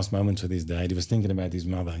 his last moments with his dad. He was thinking about his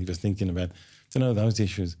mother. He was thinking about, those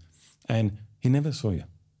issues. And he never saw you.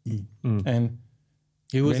 And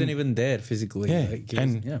he wasn't even there physically. Yeah.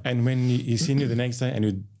 Like, and when he seen you the next day and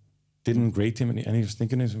you didn't greet him, and he was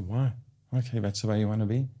thinking, why? Okay, that's the way you want to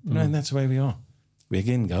be. And that's the way we are. We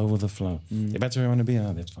again go with the flow. If that's where I want to be,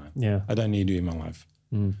 that's fine. Yeah. I don't need you in my life.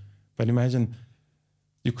 But imagine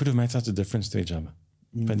you could have made such a difference to each other.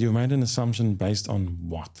 But you made an assumption based on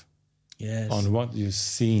what? Yes. On what you've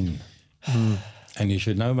seen. And you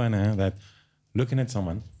should know by now that looking at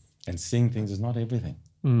someone and seeing things is not everything.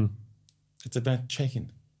 It's about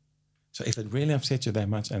checking. So if it really upsets you that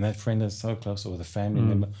much and that friend is so close, or the family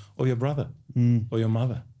member, or your brother, or your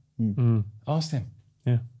mother, ask them.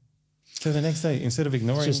 Yeah. So the next day, instead of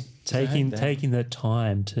ignoring, Just taking that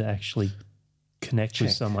time to actually connect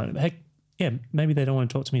with someone. Heck, yeah, maybe they don't want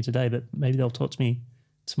to talk to me today, but maybe they'll talk to me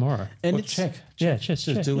tomorrow. And or it's check. Yeah, just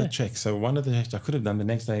do a check. So one of the checks I could have done the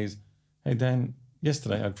next day is, hey Dan,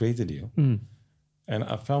 yesterday I greeted you, and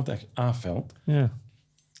I felt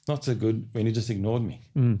not so good when you just ignored me.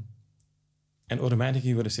 And automatically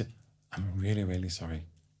you would have said, I'm really, really sorry.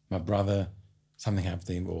 My brother, something happened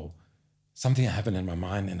to him, or something happened in my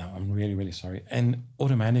mind, and I'm really, really sorry. And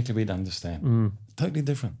automatically we'd understand. Totally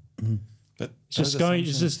different. But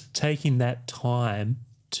it's just taking that time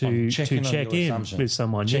to check in with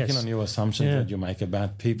someone. Checking on your assumptions that you make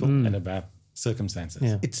about people and about circumstances.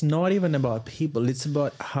 Yeah. It's not even about people. It's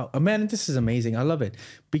about how, man, this is amazing. I love it.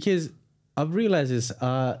 Because I've realized this,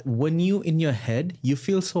 when you in your head, you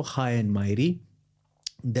feel so high and mighty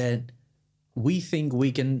that we think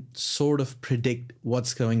we can sort of predict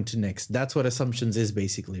what's going to next. That's what assumptions is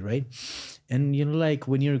basically, right? And like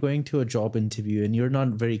when you're going to a job interview and you're not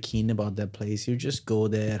very keen about that place, you just go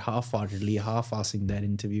there half-heartedly, half-assing that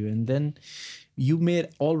interview, and then you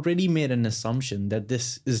already made an assumption that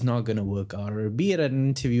this is not going to work out, or be it an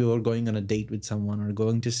interview or going on a date with someone or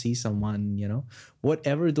going to see someone,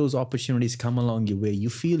 whatever those opportunities come along your way, you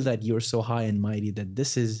feel that you're so high and mighty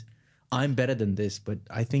that I'm better than this. But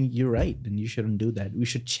I think you're right, and you shouldn't do that. We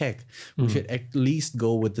should check. We should at least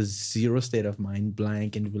go with the zero state of mind,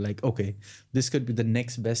 blank, and be like, okay, this could be the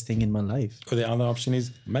next best thing in my life. Or the other option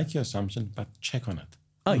is make your assumption, but check on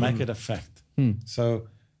it. Make it a fact. So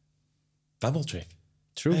double check.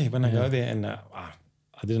 True. Hey, when I go there and I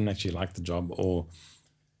didn't actually like the job, or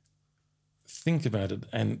think about it,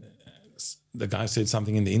 and the guy said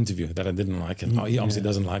something in the interview that I didn't like, and he obviously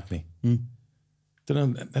doesn't like me.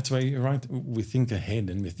 That's why you're right. We think ahead,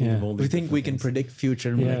 and we think of all these. We think we can things. predict future,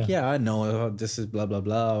 and we're like, I know this is blah blah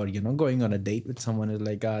blah, or going on a date with someone is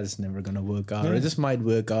like, it's never gonna work out, or this might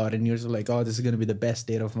work out, and you're just like, this is gonna be the best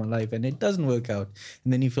date of my life, and it doesn't work out,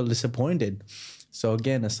 and then you feel disappointed. So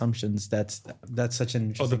again, assumptions. That's such an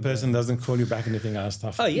interesting. Or the person doesn't call you back and you think,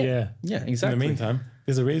 stuff. Oh yeah, exactly. In the meantime,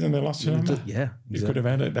 there's a reason they lost your number. Yeah, exactly. You could have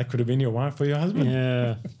had it. That could have been your wife or your husband.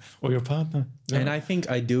 Yeah, or your partner. Yeah. And I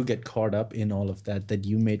think I do get caught up in all of that. That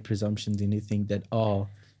you made presumptions and you think that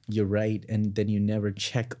you're right, and then you never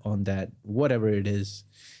check on that, whatever it is,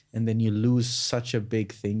 and then you lose such a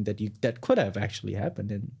big thing that could have actually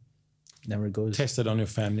happened and never goes. Test it on your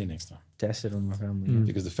family next time. Test it on my family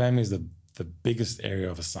because the family is the biggest area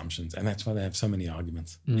of assumptions, and that's why they have so many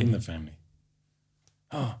arguments in the family.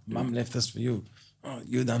 Mum left this for you.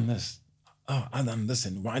 You done this. I done this,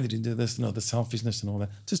 and why did you do this? The selfishness and all that.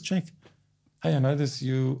 Just check. Hey, I noticed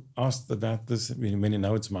you asked about this when you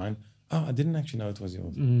know it's mine. I didn't actually know it was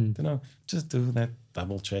yours. Just do that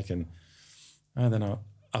double check, and I don't know.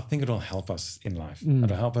 I think it'll help us in life.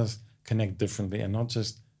 It'll help us connect differently and not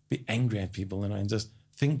just be angry at people, and just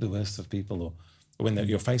think the worst of people, or when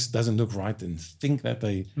your face doesn't look right and think that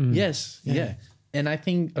they... Yes, yeah. And I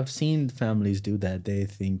think I've seen families do that. They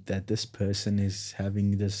think that this person is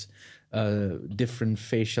having this different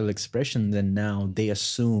facial expression, then now they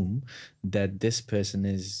assume that this person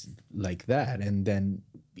is like that. And then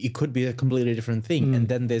it could be a completely different thing. And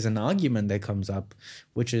then there's an argument that comes up,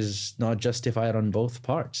 which is not justified on both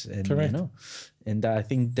parts. And, correct. And I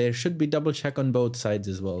think there should be double check on both sides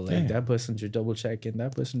as well. Like that person should double check, and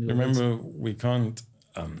that person should remember, we can't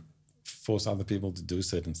force other people to do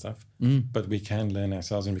certain stuff, but we can learn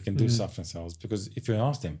ourselves and we can do stuff ourselves. Because if you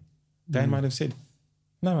ask them, they might have said,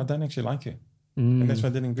 "No, I don't actually like you," and that's why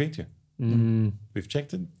I didn't greet you. We've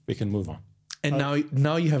checked it. We can move on. And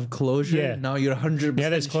now you have closure. Yeah. Now you're 100%. Yeah,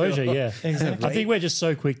 there's closure. sure. Yeah, Exactly. I think we're just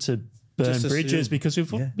so quick to burn Just bridges assume. because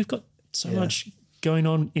we've got so much going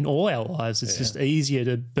on in all our lives. It's just easier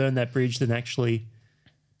to burn that bridge than actually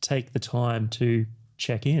take the time to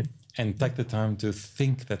check in. And take the time to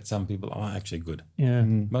think that some people are actually good. Yeah.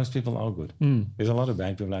 Most people are good. There's a lot of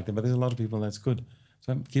bad people out there, but there's a lot of people that's good.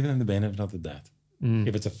 So I'm giving them the benefit of the doubt.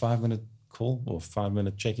 If it's a 5-minute call or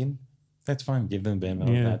 5-minute check-in, that's fine. Give them the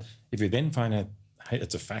benefit of that. If you then find out, hey,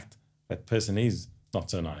 it's a fact, that person is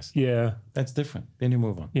not so nice, Yeah. that's different. Then you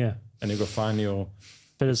move on. Yeah. And you go find your...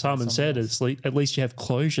 But as Harmon said, at least you have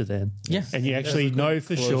closure then. Yeah. And you actually know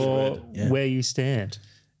for sure where you stand.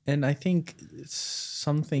 And I think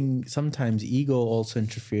sometimes ego also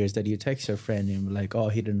interferes, that you text your friend and you're like, oh,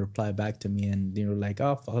 he didn't reply back to me. And you're like,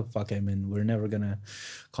 oh, fuck him. And we're never going to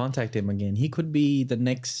contact him again. He could be the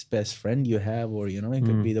next best friend you have, or, you know, it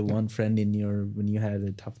could be the one friend when you had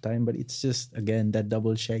a tough time. But it's just, again, that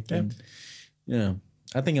double check. And, you know,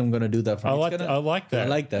 I think I'm going to do that. I like that. I like that.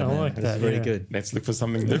 I Man. like That's that. very Yeah. good. Let's look for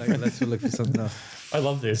something different. Let's look for something else. I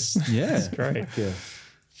love this. Yeah. It's great. Yeah.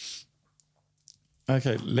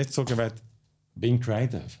 Okay, let's talk about being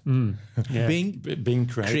creative. Yeah. Being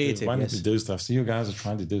creative, wanting yes. to do stuff. So you guys are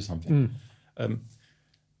trying to do something.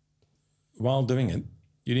 While doing it,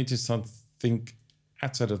 you need to start think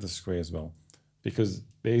outside of the square as well, because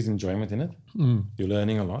there is enjoyment in it. You're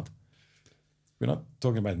learning a lot. We're not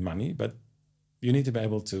talking about money, but you need to be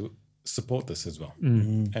able to support this as well.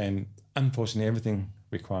 And unfortunately, everything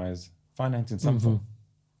requires finance in some form.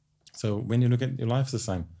 So when you look at your life, the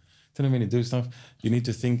same. So when you do stuff, you need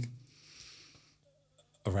to think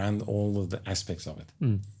around all of the aspects of it.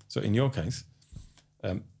 So in your case,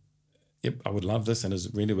 yep, I would love this and it's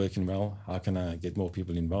really working well. How can I get more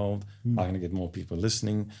people involved? How can I get more people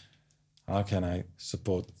listening? How can I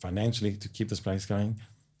support financially to keep this place going?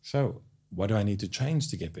 So what do I need to change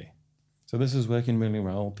to get there? So this is working really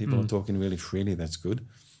well. People are talking really freely. That's good.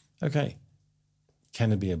 Okay.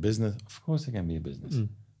 Can it be a business? Of course it can be a business.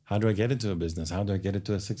 How do I get it to a business? How do I get it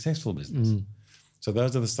to a successful business? So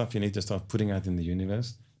those are the stuff you need to start putting out in the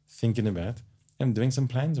universe, thinking about, and doing some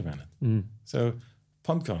plans around it. So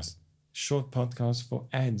podcasts, short podcasts for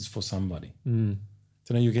ads for somebody.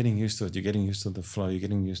 So now you're getting used to it. You're getting used to the flow. You're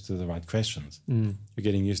getting used to the right questions. You're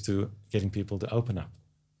getting used to getting people to open up.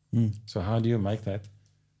 So how do you make that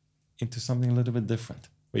into something a little bit different,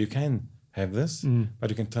 where you can have this, but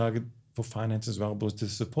you can target for finance as well, but to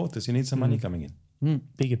support this, you need some money coming in.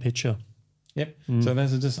 Bigger picture. Yep. So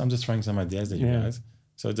that's I'm just throwing some ideas at you guys.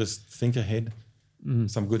 So just think ahead.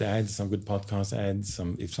 Some good ads, some good podcast ads.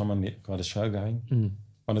 If someone got a show going,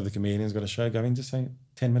 one of the comedians got a show going, just say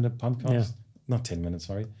 10-minute podcast. Not 10 minutes,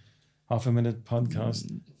 sorry. Half a minute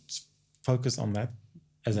podcast. Focus on that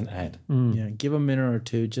as an ad. Yeah, give a minute or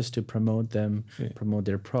two just to promote them, promote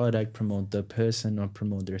their product, promote the person, or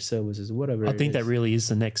promote their services, whatever. I think that really is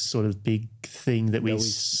the next sort of big thing that we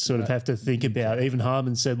sort of have to think about. Even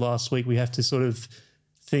Harmon said last week we have to sort of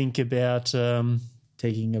think about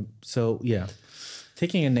taking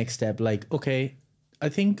a next step. Like, okay, I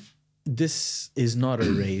think this is not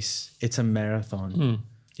a race; it's a marathon.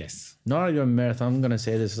 Yes. Not a marathon. I'm gonna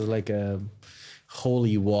say this is like a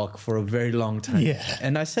holy walk for a very long time. Yeah.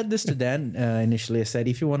 And I said this to Dan initially. I said,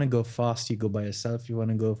 if you want to go fast, you go by yourself. If you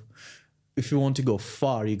want to go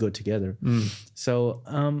far, you go together. So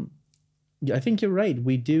I think you're right.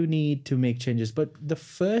 We do need to make changes. But the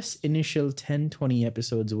first initial 10, 20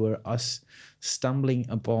 episodes were us stumbling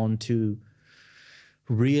upon to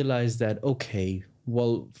realize that, okay,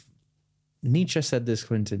 well, Nietzsche said this,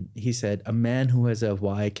 Quinton. He said, a man who has a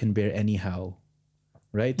why can bear any how.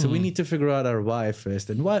 Right? So we need to figure out our why first.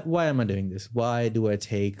 And why am I doing this? Why do I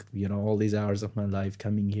take, all these hours of my life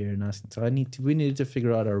coming here and asking? So we need to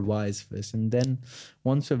figure out our whys first. And then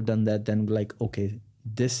once we've done that, then we're like, okay,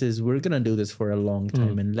 we're going to do this for a long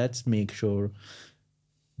time. And let's make sure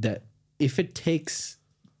that if it takes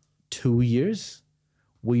 2 years,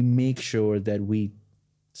 we make sure that we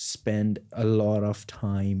spend a lot of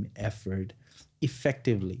time, effort,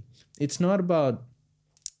 effectively. It's not about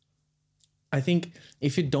I think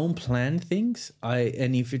if you don't plan things,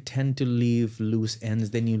 and if you tend to leave loose ends,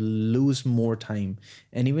 then you lose more time.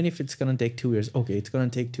 And even if it's gonna take 2 years, okay, it's gonna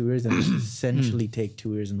take 2 years, and essentially take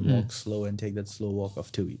 2 years and walk slow and take that slow walk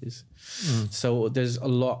of 2 years. So there's a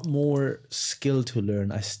lot more skill to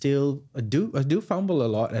learn. I do fumble a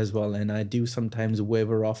lot as well, and I do sometimes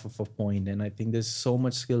waver off of a point. And I think there's so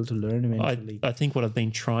much skill to learn eventually. I think what I've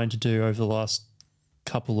been trying to do over the last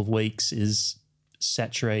couple of weeks is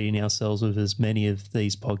saturating ourselves with as many of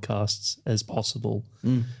these podcasts as possible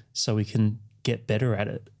so we can get better at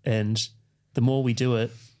it. And the more we do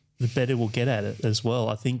it, the better we'll get at it as well.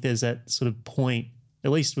 I think there's that sort of point,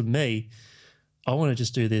 at least with me, I want to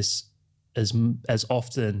just do this as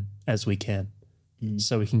often as we can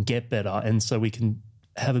so we can get better and so we can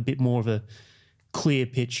have a bit more of a clear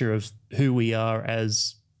picture of who we are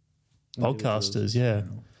as podcasters. Yeah.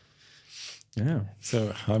 Yeah.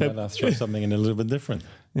 So how about I throw something in a little bit different?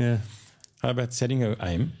 Yeah. How about setting an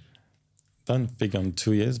aim? Don't figure on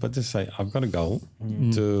 2 years, but just say, I've got a goal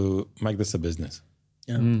to make this a business.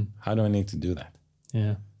 Yeah. How do I need to do that?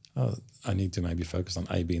 Yeah. Oh, I need to maybe focus on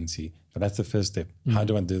A, B, and C. But that's the first step. How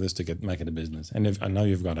do I do this to make it a business? And if I know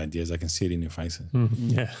you've got ideas, I can see it in your faces.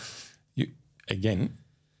 Yeah. You're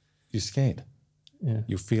scared. Yeah.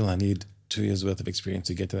 You feel I need 2 years worth of experience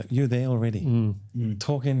to get to that. You're there already.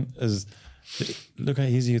 Talking is, look how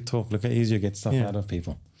easy you talk. Look how easy you get stuff out of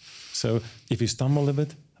people. So if you stumble a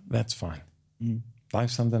bit, that's fine.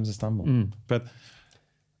 Life sometimes a stumble. But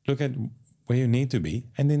look at where you need to be,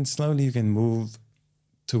 and then slowly you can move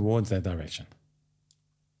towards that direction.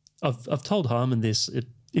 I've told Harmon this.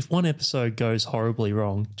 If one episode goes horribly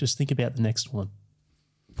wrong, just think about the next one.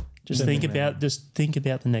 Just think about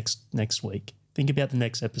the next week. Think about the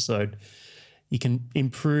next episode. You can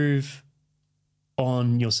improve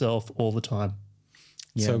on yourself all the time.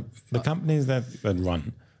 Yeah. So the companies that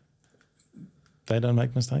run, they don't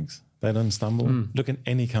make mistakes. They don't stumble. Look at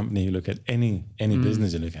any company you look at, any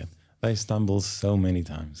business you look at. They stumble so many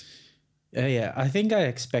times. Yeah. I think I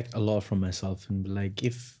expect a lot from myself, and like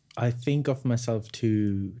if I think of myself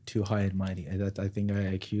too high and mighty, I think I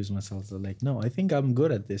accuse myself of like, no, I think I'm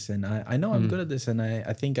good at this, and I know I'm good at this, and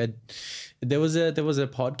I think there was a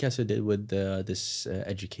podcast we did with this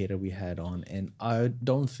educator we had on, and I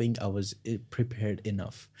don't think I was prepared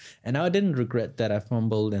enough, and I didn't regret that I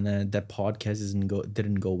fumbled and that podcast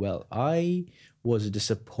didn't go well. I was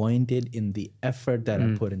disappointed in the effort that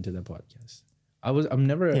I put into the podcast. I'm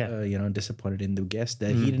never disappointed in the guest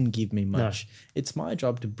that he didn't give me much. No. It's my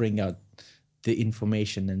job to bring out the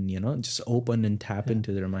information and just open and tap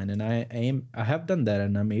into their mind, and I have done that,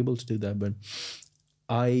 and I'm able to do that. But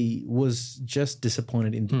I was just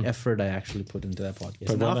disappointed in the effort I actually put into that podcast.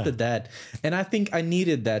 But and after that, and I think I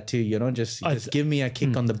needed that too. Just give me a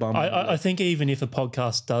kick on the bum. I think even if a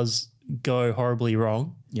podcast does go horribly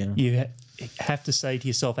wrong, you have to say to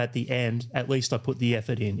yourself at the end, at least I put the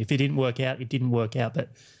effort in. If it didn't work out, it didn't work out, but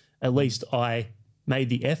at least I made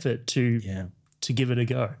the effort to give it a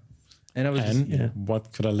go. And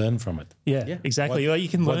what could I learn from it? Yeah. Exactly. You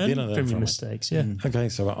can learn from your mistakes. Yeah. Okay,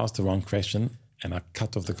 so I asked the wrong question and I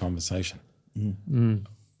cut off the conversation.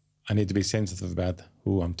 I need to be sensitive about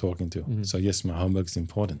who I'm talking to. So yes, my homework's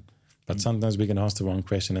important, but sometimes we can ask the wrong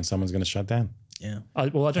question and someone's going to shut down. Yeah. I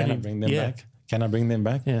bring them back? Can I bring them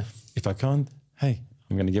back? Yeah. If I can't, hey,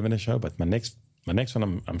 I'm going to give it a show. But my next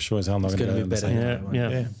one, I'm sure as hell not going to be better.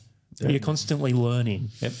 Yeah. You're constantly learning.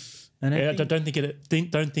 Yep. And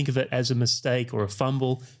don't think of it as a mistake or a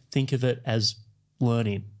fumble. Think of it as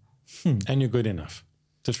learning. And you're good enough.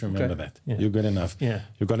 Just remember that. Yeah. You're good enough. Yeah.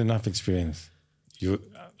 You've got enough experience.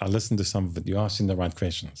 I listened to some of it. You're asking the right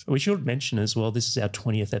questions. We should mention as well, this is our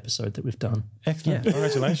 20th episode that we've done. Excellent. Yeah.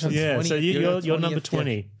 Congratulations. Yeah, so you're number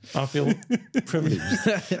 20. Yeah. I feel privileged.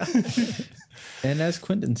 And as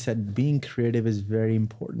Quinton said, being creative is very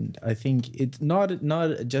important. I think it's not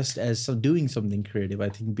just as doing something creative. I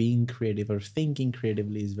think being creative or thinking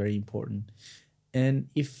creatively is very important. And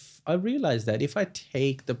if I realize that if I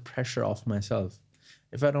take the pressure off myself,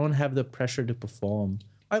 if I don't have the pressure to perform,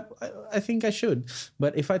 I think I should.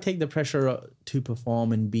 But if I take the pressure to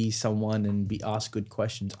perform and be someone and ask good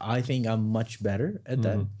questions, I think I'm much better at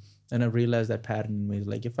that. And I realized that pattern in me.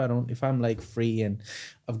 Like if I'm like free and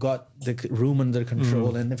I've got the room under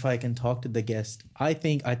control, and if I can talk to the guest, I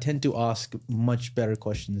think I tend to ask much better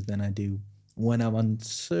questions than I do when I'm under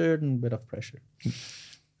certain bit of pressure.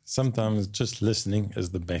 Sometimes just listening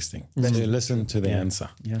is the best thing. So you listen to the answer.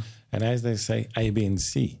 Yeah. And as they say, A, B, and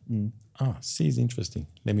C. C is interesting.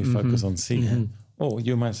 Let me focus on C. Or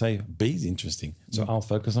you might say B is interesting. So I'll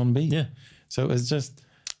focus on B. Yeah. So it's just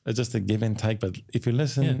a give and take. But if you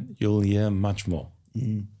listen, you'll hear much more.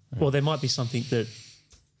 Or there might be something that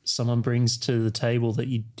someone brings to the table that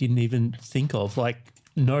you didn't even think of, like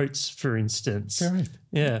notes, for instance. Correct.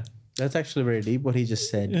 Yeah. That's actually very deep. What he just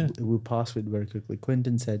said, Yeah. we'll pass with very quickly.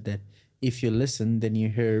 Quinton said that if you listen, then you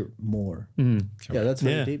hear more. Yeah, that's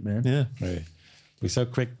very deep, man. Yeah. Right. We're so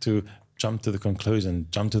quick to jump to the conclusion,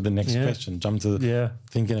 jump to the next question, jump to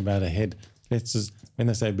thinking about ahead. Let's just, when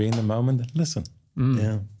they say be in the moment, listen.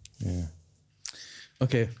 Yeah. Yeah.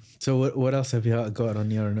 Okay. So what else have you got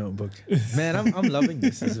on your notebook? Man, I'm loving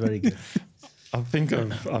this. It's very good. I think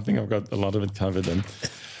I've got a lot of it covered, and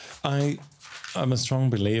I'm a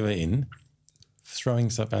strong believer in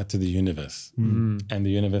throwing stuff out to the universe, and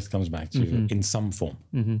the universe comes back to you in some form.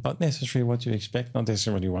 Not necessarily what you expect, not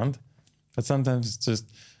necessarily what you want, but sometimes it's just.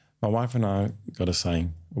 My wife and I got a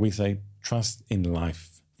saying. We say trust in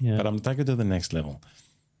life, but I'm taking it to the next level.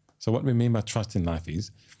 So what we mean by trust in life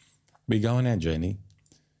is we go on our journey.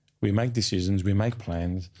 We make decisions, we make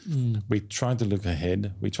plans, we try to look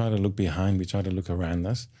ahead, we try to look behind, we try to look around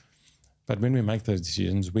us. But when we make those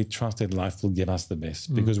decisions, we trust that life will give us the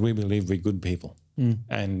best because we believe we're good people.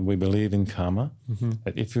 And we believe in karma,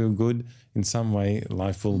 that if you're good in some way,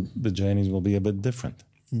 the journeys will be a bit different.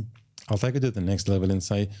 I'll take it to the next level and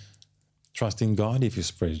say, trust in God if you're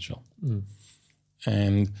spiritual.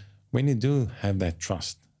 And when you do have that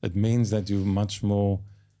trust, it means that you're much more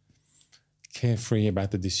carefree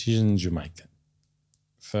about the decisions you make.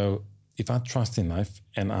 So if I trust in life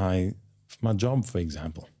and my job, for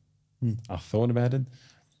example, I thought about it.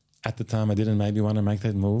 At the time, I didn't maybe want to make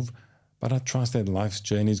that move, but I trust that life's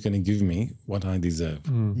journey is going to give me what I deserve.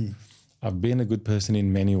 I've been a good person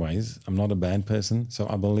in many ways. I'm not a bad person. So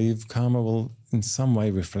I believe karma will in some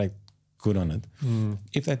way reflect good on it.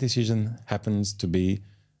 If that decision happens to be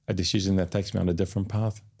a decision that takes me on a different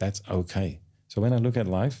path, that's okay. So when I look at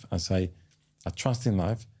life, I say, I trust in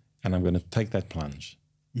life and I'm going to take that plunge.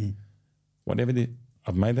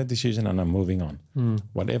 I've made that decision and I'm moving on.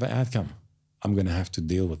 Whatever outcome, I'm going to have to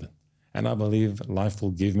deal with it. And I believe life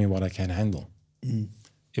will give me what I can handle.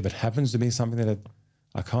 If it happens to be something that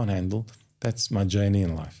I can't handle, that's my journey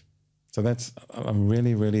in life. So I'm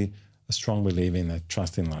really, really a strong believer in that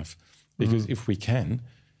trust in life. Because if we can,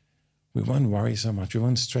 we won't worry so much. We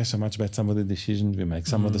won't stress so much about some of the decisions we make,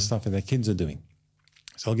 some of the stuff that our kids are doing.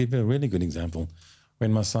 So I'll give you a really good example.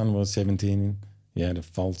 When my son was 17, he had a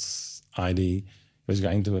false ID. He was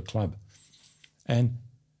going to a club. And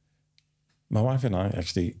my wife and I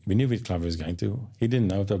we knew which club he was going to. He didn't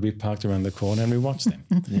know, but we parked around the corner and we watched them.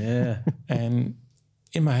 And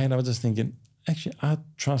in my head, I was just thinking, actually, I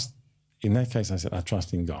trust, in that case, I said, I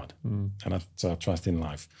trust in God. So I trust in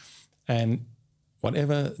life. And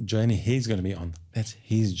whatever journey he's going to be on, that's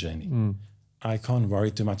his journey. I can't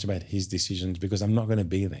worry too much about his decisions because I'm not going to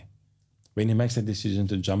be there. When he makes that decision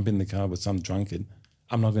to jump in the car with some drunkard,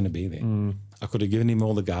 I'm not going to be there. I could have given him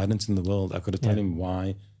all the guidance in the world. I could have told him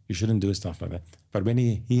why you shouldn't do stuff like that. But when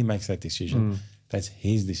he makes that decision, that's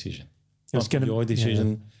his decision. It's not your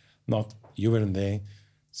decision, not you weren't there.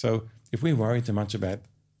 So if we worry too much about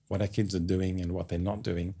what our kids are doing and what they're not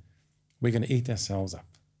doing, we're going to eat ourselves up.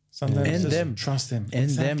 Sometimes And just them. trust them. And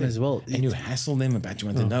them as well. And you hassle them about you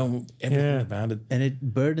want to know everything about it. And it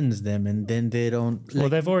burdens them, and then they don't. Well,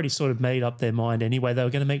 they've already sort of made up their mind anyway. They were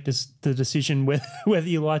going to make the decision whether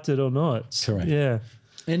you liked it or not. Correct. Yeah.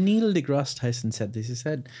 And Neil deGrasse Tyson said this. He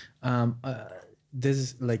said,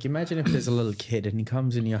 "There's like imagine if there's a little kid and he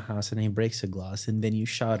comes in your house and he breaks a glass, and then you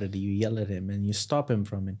shout at him, you yell at him, and you stop him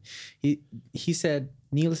from it."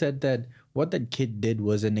 Neil said that what that kid did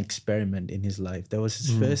was an experiment in his life. That was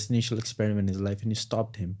his first initial experiment in his life, and you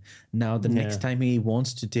stopped him. Now the next time he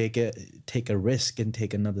wants to take a risk and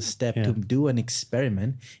take another step to do an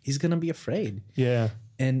experiment, he's gonna be afraid. Yeah.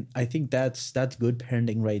 And I think that's good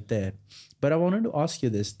parenting right there. But I wanted to ask you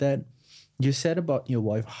this, that you said about your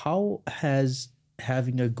wife, how has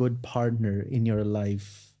having a good partner in your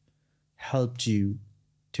life helped you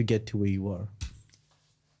to get to where you are?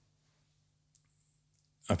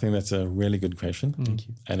 I think that's a really good question. Thank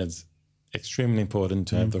you. And it's extremely important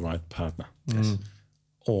to have the right partner. Yes.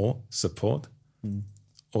 Or support.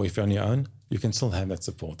 Or if you're on your own, you can still have that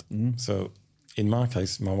support. So in my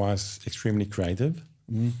case, my wife's extremely creative.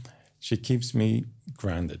 She keeps me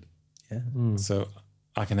grounded. Yeah. So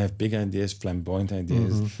I can have big ideas, flamboyant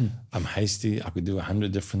ideas. I'm hasty. I could do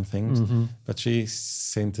 100 different things. But she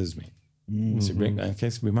centers me. She in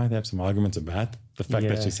case we might have some arguments about the fact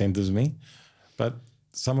that she centers me. But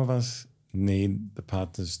some of us need the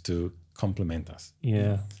partners to complement us.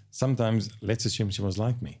 Yeah. Sometimes, let's assume she was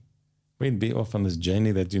like me. We'd be off on this journey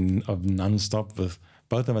of non-stop with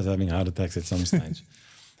both of us having heart attacks at some stage.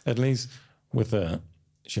 At least with her,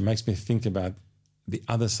 she makes me think about the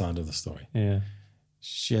other side of the story. Yeah.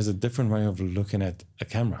 She has a different way of looking at a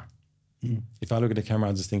camera. If I look at a camera,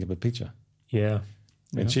 I just think of a picture. Yeah.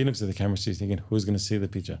 When she looks at the camera, she's thinking, who's going to see the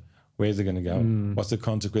picture? Where's it going to go? What's the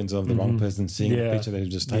consequence of the wrong person seeing the picture they've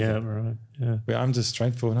just taken? Yeah, right. Yeah. Where I'm just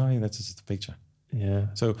straightforward, oh, yeah, that's just a picture. Yeah.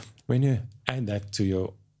 So when you add that to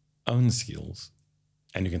your own skills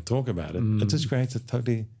and you can talk about it, it just creates a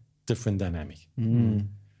totally different dynamic.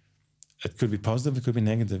 It could be positive, it could be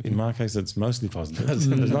negative. In my case, it's mostly positive. It's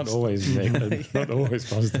not always negative, not always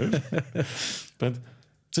positive. But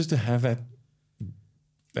just to have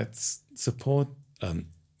that support,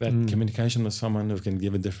 that communication with someone who can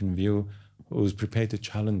give a different view, who's prepared to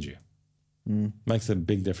challenge you, makes a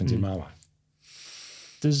big difference in my life.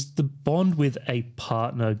 Does the bond with a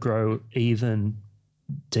partner grow even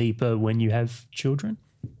deeper when you have children?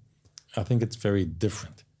 I think it's very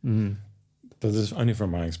different. This is only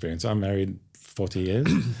from my experience. I'm married 40 years.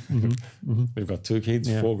 We've got 2 kids,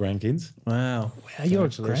 4 grandkids. Wow. Wow, you're a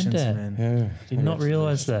granddad. man. Yeah. Did not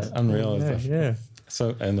realize that. Unreal. Yeah.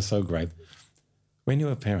 So, and it's so great. When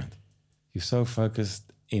you're a parent, you're so focused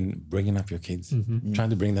in bringing up your kids,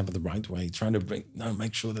 trying to bring them up the right way, trying to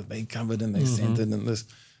make sure that they're covered and they're centered and this.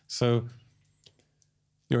 So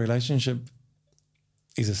your relationship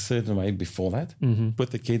is a certain way before that.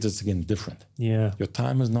 With the kids, it's again different. Yeah. Your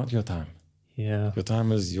time is not your time. Yeah. Your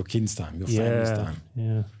time is your kids' time, your family's time.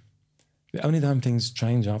 Yeah. The only time things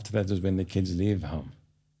change after that is when the kids leave home.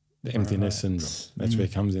 The emptiness syndrome. That's where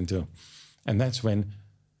it comes into. And that's when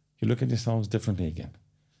you look at yourselves differently again.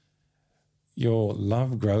 Your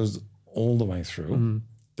love grows all the way through.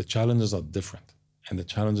 The challenges are different. And the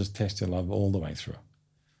challenges test your love all the way through.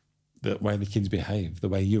 The way the kids behave, the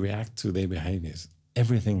way you react to their behaviors,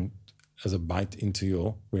 everything is a bite into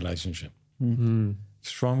your relationship.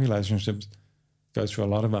 Strong relationships go through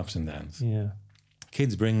a lot of ups and downs. Yeah.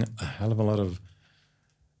 Kids bring a hell of a lot of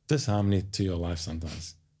disharmony to your life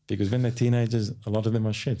sometimes. Because when they're teenagers, a lot of them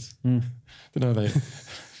are shits.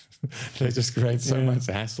 They just create so much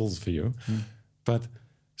hassles for you. But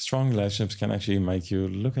strong relationships can actually make you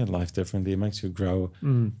look at life differently. It makes you grow.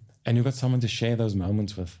 And you've got someone to share those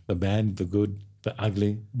moments with. The bad, the good, the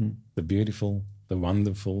ugly, the beautiful, the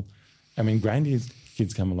wonderful. I mean,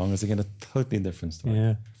 grandkids come along, it's again a totally different story.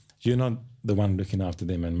 Yeah. You're not the one looking after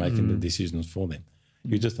them and making the decisions for them.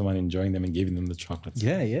 You're just the one enjoying them and giving them the chocolates.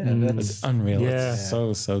 Yeah. It's unreal. Yeah.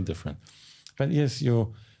 It's so different. But yes,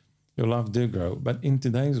 your love do grow. But in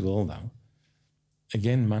today's world, though,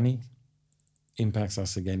 again, money impacts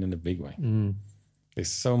us again in a big way.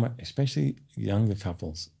 There's so much, especially younger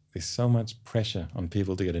couples, there's so much pressure on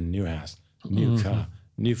people to get a new house, new car,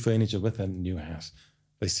 new furniture with a new house.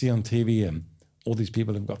 They see on TV all these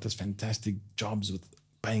people have got this fantastic jobs with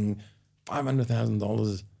paying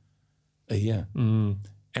 $500,000 a year. And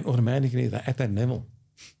automatically they're at that level.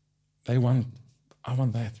 I want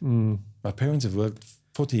that. My parents have worked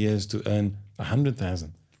 40 years to earn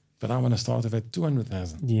 100,000, but I want to start off at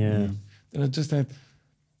 200,000. Yeah. And it's just that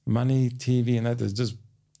money, TV, and that has just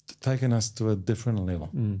taken us to a different level.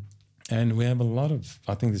 And we have a lot of,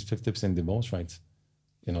 I think there's 50% divorce rates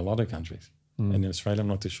in a lot of countries. And in Australia, I'm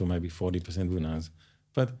not too sure, maybe 40%, who knows.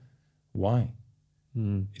 But why?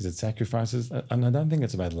 Is it sacrifices? And I don't think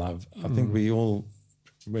it's about love. I think we all,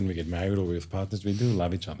 when we get married or we're with partners, we do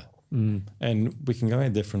love each other. And we can go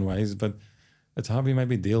in different ways, but it's how we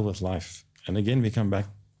maybe deal with life. And again, we come back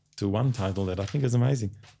to one title that I think is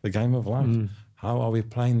amazing, the game of life. How are we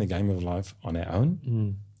playing the game of life on our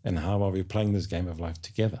own? And how are we playing this game of life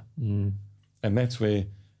together? And that's where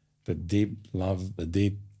the deep love, the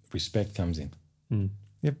deep respect comes in.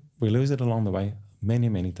 Yep, we lose it along the way many,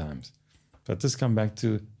 many times. But just come back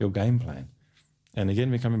to your game plan. And again,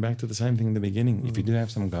 we're coming back to the same thing in the beginning. If you do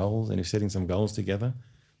have some goals and you're setting some goals together,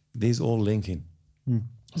 these all link in.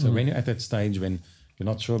 So when you're at that stage when you're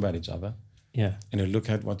not sure about each other, and you look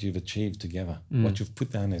at what you've achieved together, what you've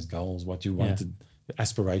put down as goals, what you wanted,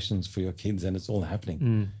 aspirations for your kids, and it's all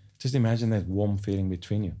happening. Just imagine that warm feeling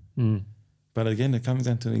between you. But again, it comes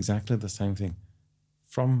down to exactly the same thing.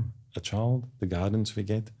 From a child, the guidance we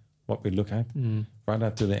get, what we look at, right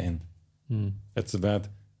up to the end. It's about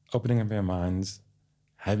opening up our minds,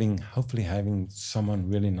 hopefully having someone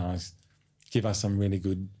really nice give us some really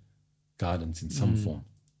good guidance in some form.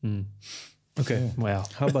 Okay. Yeah. Wow.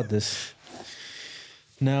 How about this?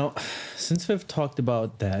 Now, since we've talked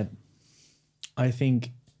about that, I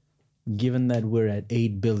think given that we're at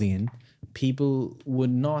 8 billion, people would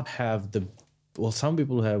not have some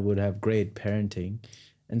people would have great parenting,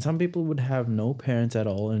 and some people would have no parents at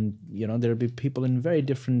all, and there'll be people in very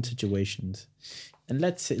different situations. And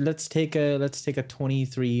let's take a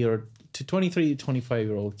 23 to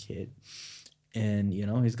 25-year-old kid, and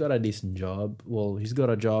he's got a decent job. Well, he's got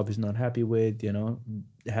a job he's not happy with,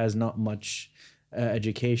 has not much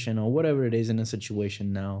education or whatever it is in a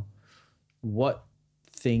situation now. What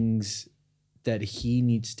things that he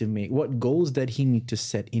needs to make, what goals that he needs to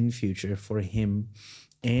set in future for him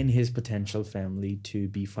and his potential family to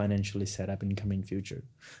be financially set up in coming future?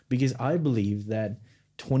 Because I believe that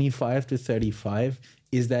 25 to 35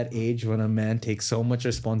 is that age when a man takes so much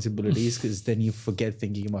responsibilities, because then you forget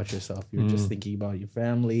thinking about yourself. You're just thinking about your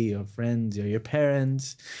family, your friends, your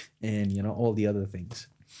parents, and all the other things.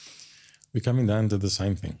 We're coming down to the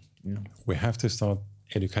same thing. Yeah. We have to start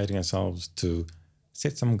educating ourselves to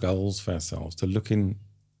set some goals for ourselves, to look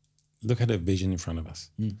at a vision in front of us.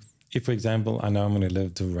 If, for example, I know I'm going to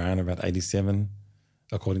live to around about 87,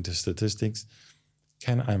 according to statistics,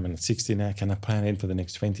 I'm at 60 now, can I plan ahead for the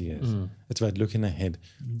next 20 years? It's about looking ahead.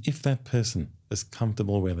 If that person is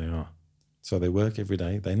comfortable where they are, so they work every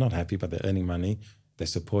day, they're not happy, but they're earning money, they're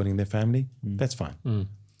supporting their family, that's fine.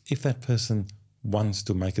 If that person wants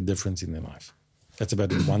to make a difference in their life, that's about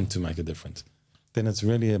the want to make a difference, then it's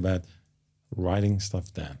really about writing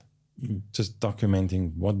stuff down, just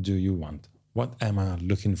documenting, what do you want? What am I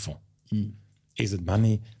looking for? Is it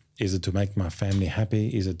money? Is it to make my family happy?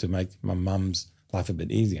 Is it to make my mum's life a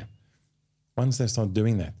bit easier? Once they start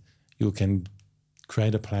doing that, you can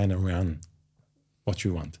create a plan around what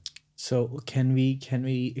you want. So can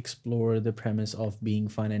we explore the premise of being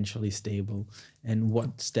financially stable and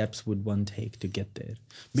what steps would one take to get there?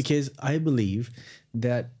 Because I believe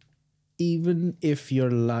that even if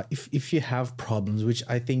if you have problems, which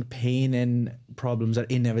I think pain and problems are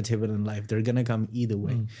inevitable in life, they're gonna come either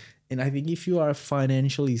way. And I think if you are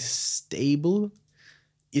financially stable,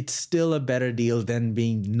 it's still a better deal than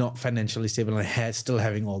being not financially stable and still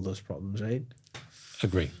having all those problems, right?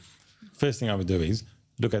 Agree. First thing I would do is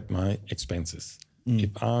look at my expenses.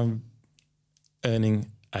 If I'm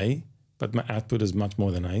earning A, but my output is much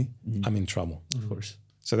more than A, I'm in trouble. Of course.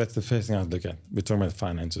 So that's the first thing I'd look at. We're talking about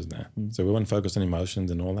finances now. So we won't focus on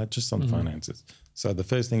emotions and all that, just on finances. So the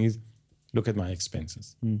first thing is look at my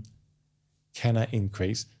expenses. Can I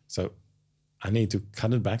increase? So I need to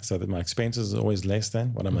cut it back so that my expenses are always less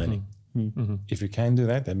than what I'm earning. If you can do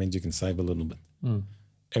that, that means you can save a little bit.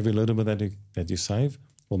 Every little bit that you save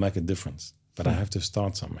will make a difference. But I have to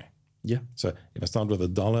start somewhere. Yeah. So if I start with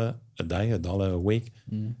 $1 a day, $1 a week,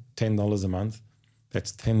 $10 a month,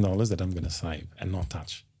 that's $10 that I'm going to save and not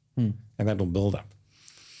touch. And that will build up.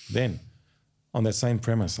 Then, on that same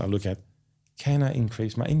premise, I look at, can I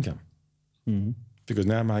increase my income? Because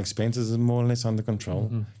now my expenses are more or less under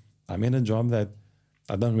control. I'm in a job that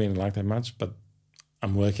I don't really like that much, but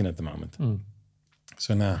I'm working at the moment.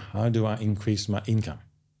 So now, how do I increase my income?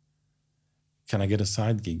 Can I get a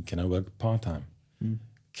side gig? Can I work part-time?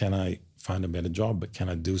 Can I find a better job? But can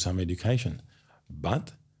I do some education?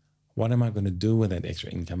 But what am I going to do with that extra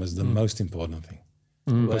income is the most important thing.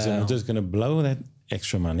 Because am I just going to blow that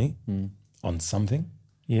extra money on something?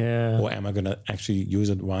 Yeah. Or am I going to actually use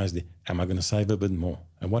it wisely? Am I going to save a bit more?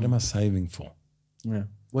 And what am I saving for? Yeah.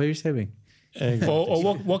 What are you saving?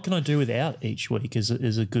 Or what can I do without each week is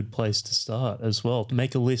a good place to start as well. To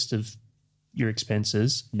make a list of your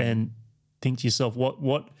expenses and think to yourself, what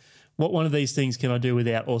one of these things can I do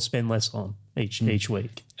without or spend less on each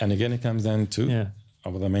week? And again, it comes down to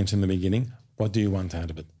what I mentioned in the beginning. What do you want out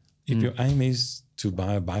of it? If your aim is to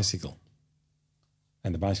buy a bicycle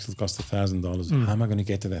and the bicycle costs $1,000, how am I going to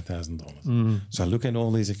get to that $1,000? So I look at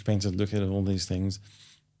all these expenses, look at all these things,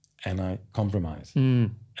 and I compromise.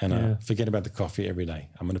 And I forget about the coffee every day.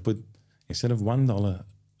 I'm going to put, instead of $1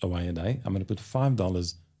 away a day, I'm going to put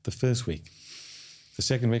 $5 the first week. The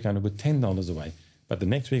second week, I'm going to put $10 away. But the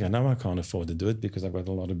next week, I know I can't afford to do it because I've got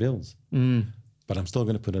a lot of bills. But I'm still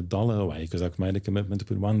going to put $1 away because I've made a commitment to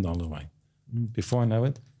put $1 away. Before I know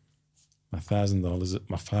it, my $1,000,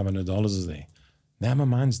 my $500 is there. Now my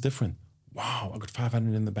mind's different. Wow, I got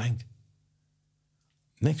 $500 in the bank.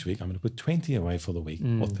 Next week, I'm going to put 20 away for the week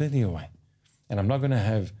or 30 away. And I'm not going to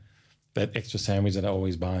have that extra sandwich that I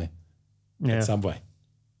always buy at Subway.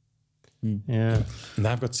 Yeah.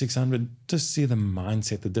 Now I've got 600. Just see the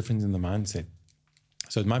mindset, the difference in the mindset.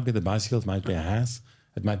 So it might be the bicycle, it might be a house,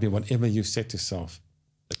 it might be whatever you set yourself.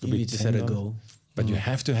 It could You be need to set a $10, goal. But you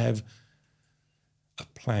have to have a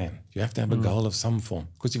plan. You have to have a goal of some form.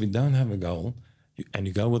 Because if you don't have a goal and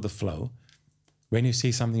you go with the flow, when you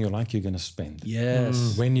see something you like, you're going to spend.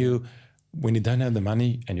 Yes. When you don't have the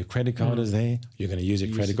money and your credit card is there, you're going to use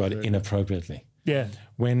your credit card inappropriately. Yeah.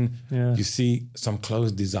 When you see some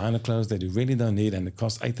clothes, designer clothes that you really don't need and it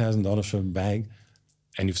costs $8,000 for a bag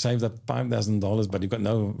and you've saved up $5,000 but you've got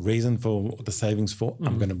no reason for the savings for,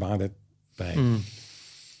 I'm going to buy that bag.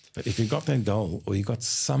 But if you got that goal or you got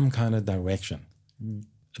some kind of direction,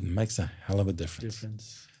 it makes a hell of a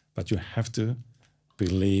difference. But you have to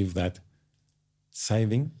believe that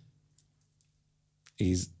saving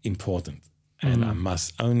is important. And I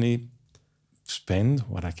must only spend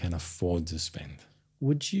what I can afford to spend.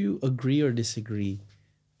 Would you agree or disagree?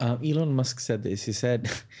 Elon Musk said this. He said,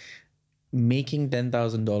 making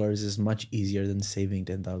 $10,000 is much easier than saving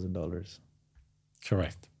 $10,000.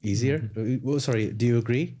 Correct. Easier? Oh, sorry, do you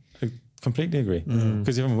agree? I completely agree.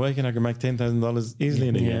 Because if I'm working, I can make $10,000 easily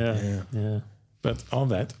in a year. Yeah. But of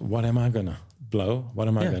that, what am I going to blow? What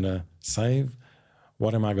am I going to save?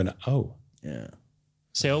 What am I going to owe? Yeah.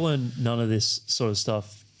 See, I learned none of this sort of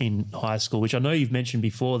stuff in high school, which I know you've mentioned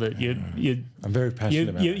before that I'm very passionate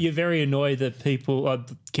about it. You're very annoyed that people,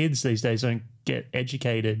 kids these days don't get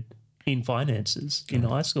educated in finances in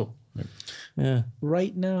high school. Yeah.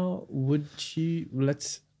 Right now, would you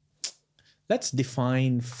let's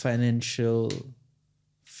define financial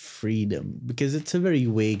freedom, because it's a very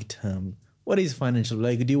vague term. What is financial?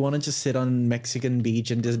 Like, do you want to just sit on Mexican beach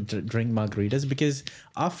and just drink margaritas? Because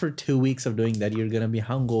after 2 weeks of doing that, you're going to be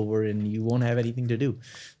hungover and you won't have anything to do.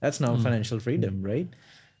 That's not financial freedom, right?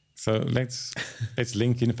 So let's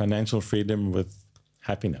link in financial freedom with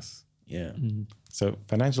happiness. Yeah. So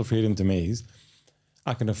financial freedom to me is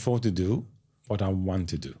I can afford to do what I want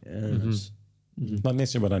to do. Yes. Not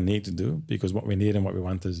necessarily what I need to do, because what we need and what we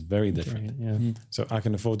want is very different. Yeah. So I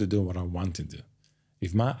can afford to do what I want to do.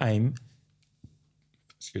 If my aim,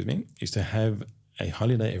 is to have a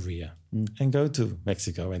holiday every year and go to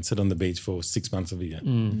Mexico and sit on the beach for 6 months of the year,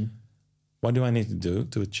 what do I need to do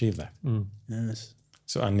to achieve that? Yes.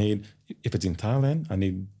 So I need, if it's in Thailand, I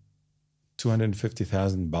need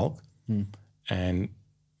 250,000 bulk and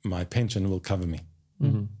my pension will cover me.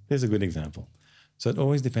 There's a good example. So it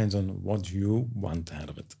always depends on what you want out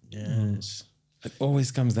of it. Yes. It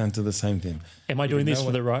always comes down to the same thing. Am I doing this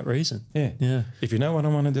for the right reason? Yeah. If you know what I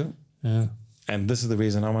want to do, Yeah. and this is the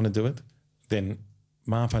reason I want to do it, then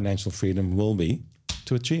my financial freedom will be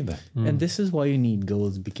to achieve that. And this is why you need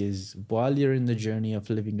goals, because while you're in the journey of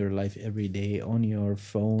living your life every day on your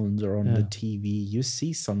phones or on the TV, you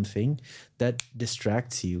see something that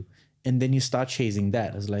distracts you. And then you start chasing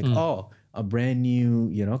that. It's like, a brand new,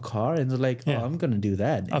 car. And it's like, I'm going to do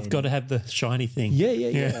that. I've got to have the shiny thing.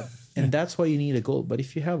 Yeah. And that's why you need a goal. But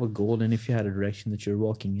if you have a goal and if you had a direction that you're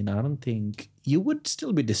walking in, I don't think you would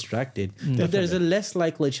still be distracted. But there's a less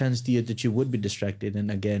likely chance to you that you would be distracted. And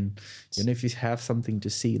again, if you have something to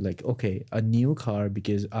see, like, okay, a new car,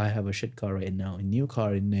 because I have a shit car right now, a new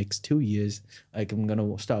car in the next 2 years, like I'm going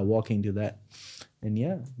to start walking to that. And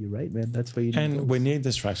yeah, you're right, man. That's why you need And goals. we need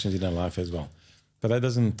distractions in our life as well. But that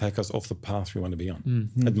doesn't take us off the path we want to be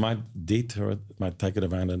on. It might detour it, might take it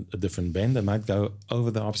around a different bend. It might go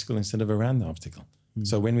over the obstacle instead of around the obstacle.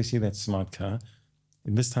 So when we see that smart car,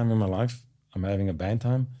 in this time in my life, I'm having a bad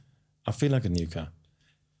time, I feel like a new car.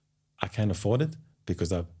 I can afford it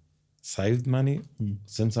because I've saved money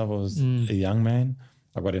since I was a young man.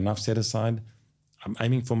 I've got enough set aside. I'm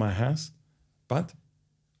aiming for my house, but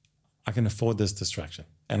I can afford this distraction.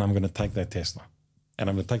 And I'm going to take that Tesla. And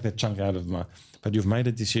I'm going to take that chunk out of my... But you've made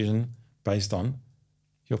a decision based on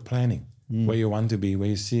your planning, where you want to be, where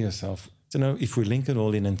you see yourself. So, if we link it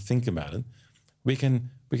all in and think about it, we can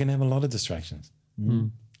have a lot of distractions.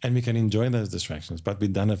 And we can enjoy those distractions, but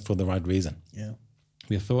we've done it for the right reason. Yeah.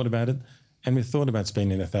 We thought about it, and we thought about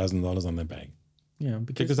spending $1,000 on the bag. Yeah.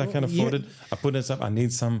 Because I can afford it. I put this up. I need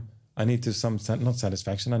to not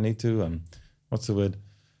satisfaction. I need to, what's the word?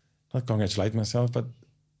 Not congratulate myself, but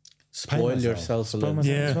Spoil yourself a little bit.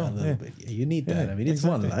 Yeah. A little bit. You need that. I mean, it's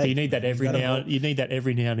exactly. one life. You need that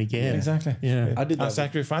every now and again. Yeah, exactly. Yeah. I did that. I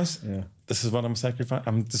sacrifice. Yeah. This is what I'm sacrificing.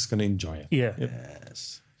 I'm just going to enjoy it. Yeah.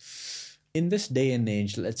 Yes. In this day and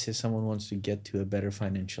age, let's say someone wants to get to a better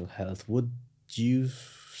financial health, would you,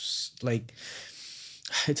 like,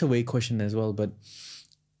 it's a vague question as well, but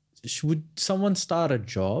would someone start a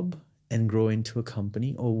job and grow into a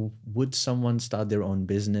company, or would someone start their own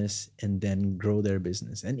business and then grow their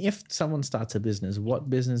business? And if someone starts a business, what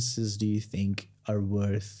businesses do you think are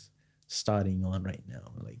worth starting on right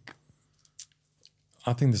now? Like,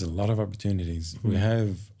 I think there's a lot of opportunities. We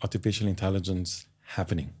have artificial intelligence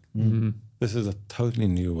happening. This is a totally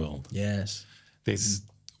new world. yes.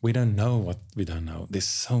 We don't know what we don't know. There's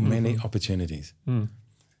so many opportunities.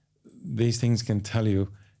 These things can tell you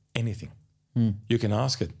anything. You can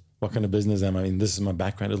ask it, what kind of business am I in? This is my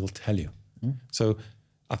background. It will tell you. So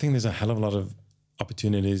I think there's a hell of a lot of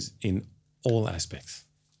opportunities in all aspects.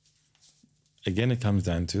 Again, it comes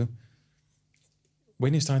down to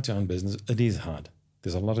when you start your own business, it is hard.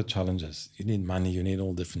 there's a lot of challenges. You need money, you need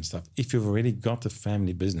all different stuff. If you've already got a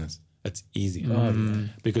family business, it's easier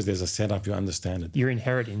because there's a setup, you understand it. You're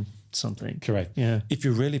inheriting something. Correct. Yeah. If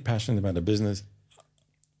you're really passionate about a business,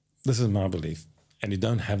 this is my belief, and you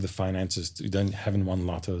don't have the finances, haven't won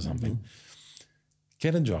lotto or something,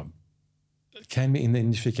 get a job. It can be in the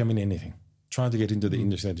industry, can be in anything. Try to get into the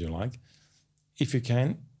industry that you like. If you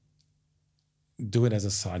can, do it as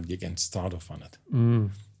a side gig and start off on it.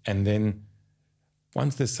 And then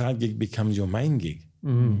once the side gig becomes your main gig,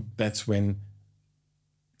 that's when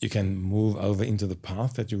you can move over into the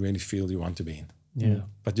path that you really feel you want to be in. Yeah.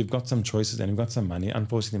 But you've got some choices and you've got some money.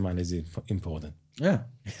 Unfortunately, money is important. Yeah.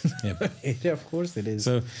 Yeah. Yeah, of course it is.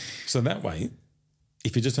 So that way,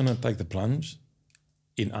 if you just want to take the plunge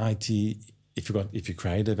in IT, if you're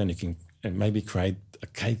creative and you can maybe create a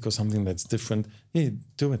cake or something that's different,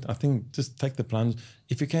 do it. I think just take the plunge.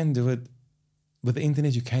 If you can do it with the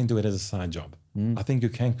internet, you can do it as a side job. I think you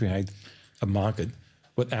can create a market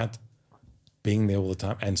without being there all the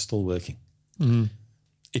time and still working.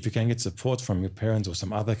 If you can get support from your parents or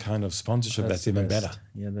some other kind of sponsorship, that's even better.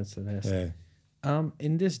 Yeah, that's the best. Yeah.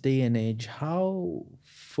 In this day and age, how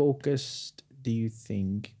focused do you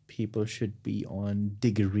think people should be on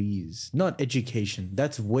degrees, not education?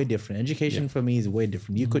 That's way different. Education for me is way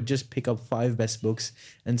different. You could just pick up 5 best books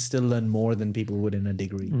and still learn more than people would in a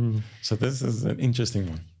degree. So this is an interesting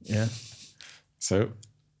one. Yeah. So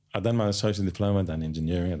I've done my associate diploma, I've done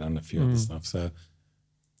engineering, I've done a few other stuff. So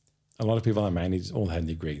a lot of people I managed all had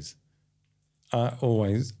degrees. I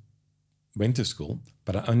always went to school,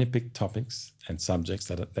 but I only picked topics and subjects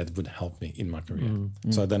that would help me in my career.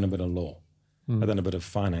 So I've done a bit of law. I've done a bit of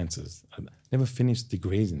finances. I never finished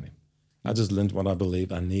degrees in them. I just learned what I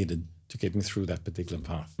believed I needed to get me through that particular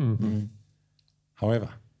path. However,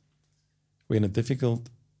 we're in a difficult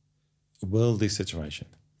worldly situation.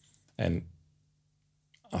 And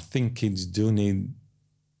I think kids do need,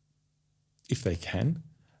 if they can,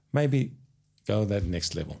 maybe go that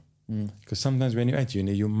next level. Because sometimes when you're at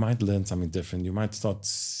uni, you might learn something different. You might start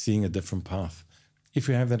seeing a different path. If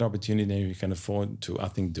you have that opportunity and you can afford to, I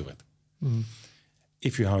think do it.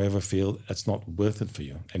 If you, however, feel it's not worth it for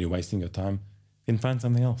you and you're wasting your time, then find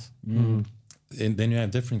something else. And then you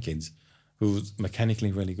have different kids who's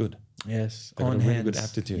mechanically really good. Yes. They've got a really good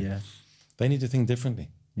aptitude. Yeah. They need to think differently.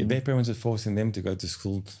 If their parents are forcing them to go to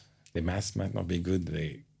school, their maths might not be good,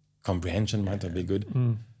 their comprehension might not be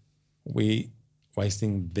good. We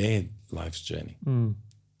wasting their life's journey.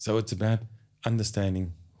 So it's about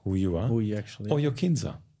understanding who you are, Who you actually or your kids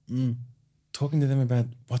are. Talking to them about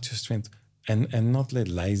what's your strength, and not let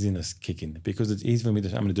laziness kick in, because it's easy for me to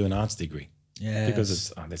say, I'm going to do an arts degree. Yeah. Because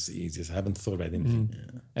it's that's the easiest. I haven't thought about anything.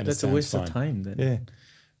 And That's a waste of time then. Yeah.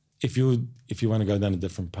 If you want to go down a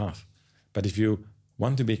different path, but if you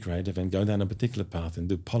want to be creative and go down a particular path and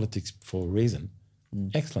do politics for a reason,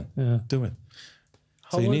 excellent. Do it.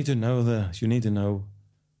 So you need to know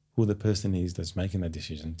who the person is that's making that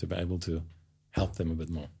decision to be able to help them a bit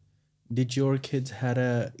more. Did your kids had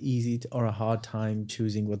a easy or a hard time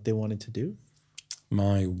choosing what they wanted to do?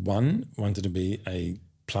 My one wanted to be a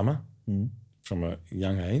plumber from a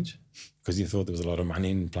young age because he thought there was a lot of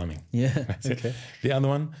money in plumbing. Yeah. Okay. The other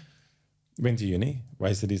one went to uni,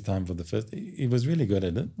 wasted his time for the first. He was really good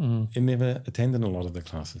at it. He never attended a lot of the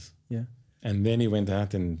classes. Yeah. And then he went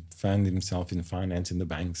out and found himself in finance in the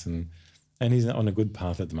banks, and he's on a good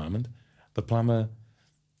path at the moment. The plumber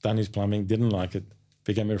done his plumbing, didn't like it,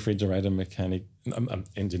 became a refrigerator mechanic,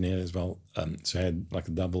 engineer as well. So he had like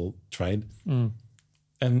a double trade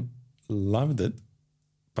and loved it,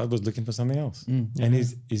 but was looking for something else. And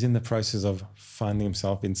he's in the process of finding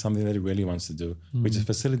himself in something that he really wants to do, which is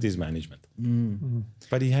facilities management.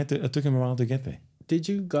 But it took him a while to get there. Did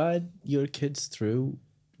you guide your kids through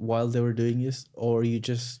while they were doing this, or you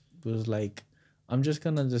just was like, I'm just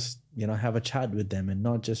gonna have a chat with them and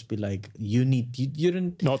not just be like, you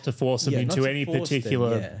didn't Not to force them into any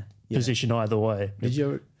particular position either way. Did you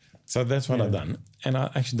ever? So that's what I've done. And I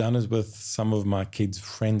actually done it with some of my kids'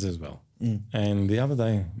 friends as well. And the other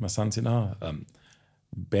day, my son said,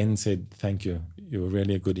 Ben said, thank you. You were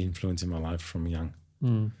really a good influence in my life from young.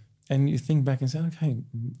 And you think back and say, okay,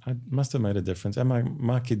 I must have made a difference. And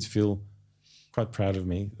my kids feel quite proud of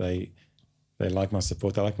me. They like my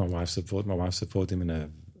support. They like my wife's support. My wife supports him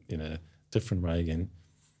in a different way again.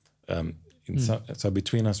 So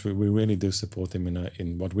between us, we really do support him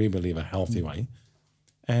in what we believe a healthy way.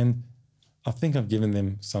 And I think I've given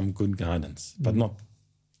them some good guidance, but not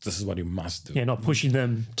this is what you must do. Yeah, not pushing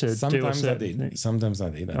them to do a Sometimes I certain did. thing. Sometimes I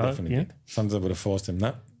did. I definitely did. Sometimes I would have forced them,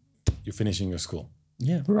 no, you're finishing your school.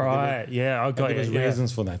 Yeah. Right. Yeah, I got There was you.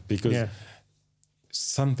 reasons for that because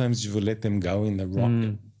sometimes you will let them go in the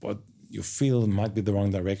wrong, what you feel might be the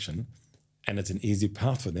wrong direction, and it's an easy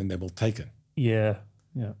path for them, they will take it. Yeah.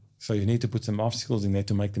 Yeah. So you need to put some obstacles in there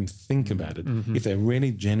to make them think about it. If they're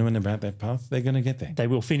really genuine about that path, they're going to get there. They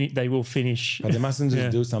will finish. But they mustn't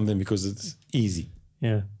just do something because it's easy.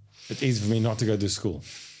 Yeah. It's easy for me not to go to school.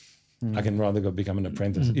 I can rather go become an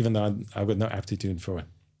apprentice, even though I've got no aptitude for it.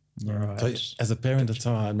 All right. So as a parent, it's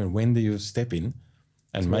so hard. I mean, when do you step in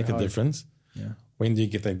and make a difference? Yeah. When do you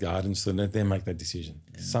get that guidance to let them make that decision?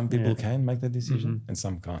 Some people can make that decision and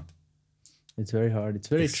some can't. It's very hard. It's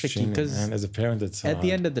very tricky because And as a parent, it's so at the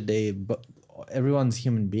hard. end of the day, but everyone's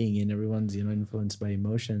human being and everyone's influenced by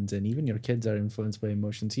emotions, and even your kids are influenced by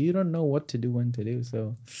emotions. So you don't know what to do, when to do.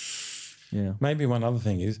 So yeah. Maybe one other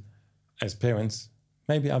thing is, as parents,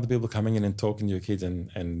 maybe other people coming in and talking to your kids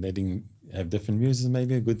and letting have different views is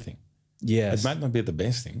maybe a good thing. Yes. It might not be the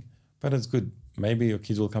best thing, but it's good. Maybe your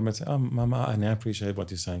kids will come and say, "Oh, Mama, I now appreciate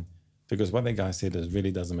what you're saying." Because what that guy said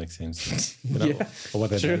really doesn't make sense. You know? Or what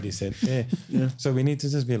that lady said. Yeah. So we need to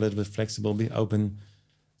just be a little bit flexible, be open,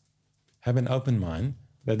 have an open mind.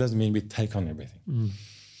 That doesn't mean we take on everything.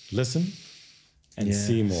 Listen and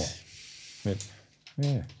see more. But,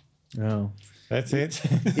 Oh. that's it.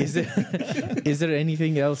 Is there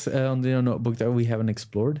anything else on the notebook that we haven't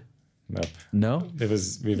explored? Nope. No?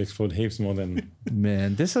 We've explored heaps more than...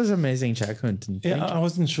 Man, this was amazing, chat, Quinton. Yeah, I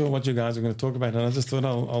wasn't sure what you guys were going to talk about, and I just thought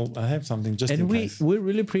I have something just in case. We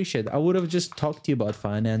really appreciate it. I would have just talked to you about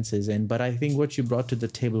finances, but I think what you brought to the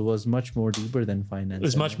table was much more deeper than finance. It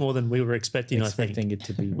was much more than we were expecting, I think. It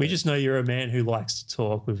to be. We just know you're a man who likes to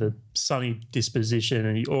talk with a sunny disposition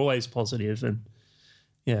and you're always positive, and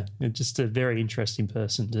you're just a very interesting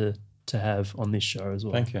person to have on this show as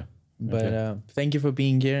well. Thank you. But thank you for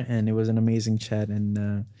being here, and it was an amazing chat.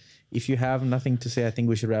 And if you have nothing to say, I think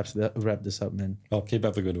we should wrap this up, man. Well, keep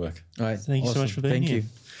up the good work. All right. Thank you so much for being here.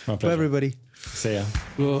 My Bye, pleasure. everybody. See ya.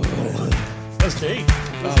 That was deep.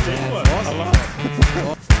 That was deep work.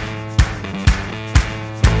 Awesome.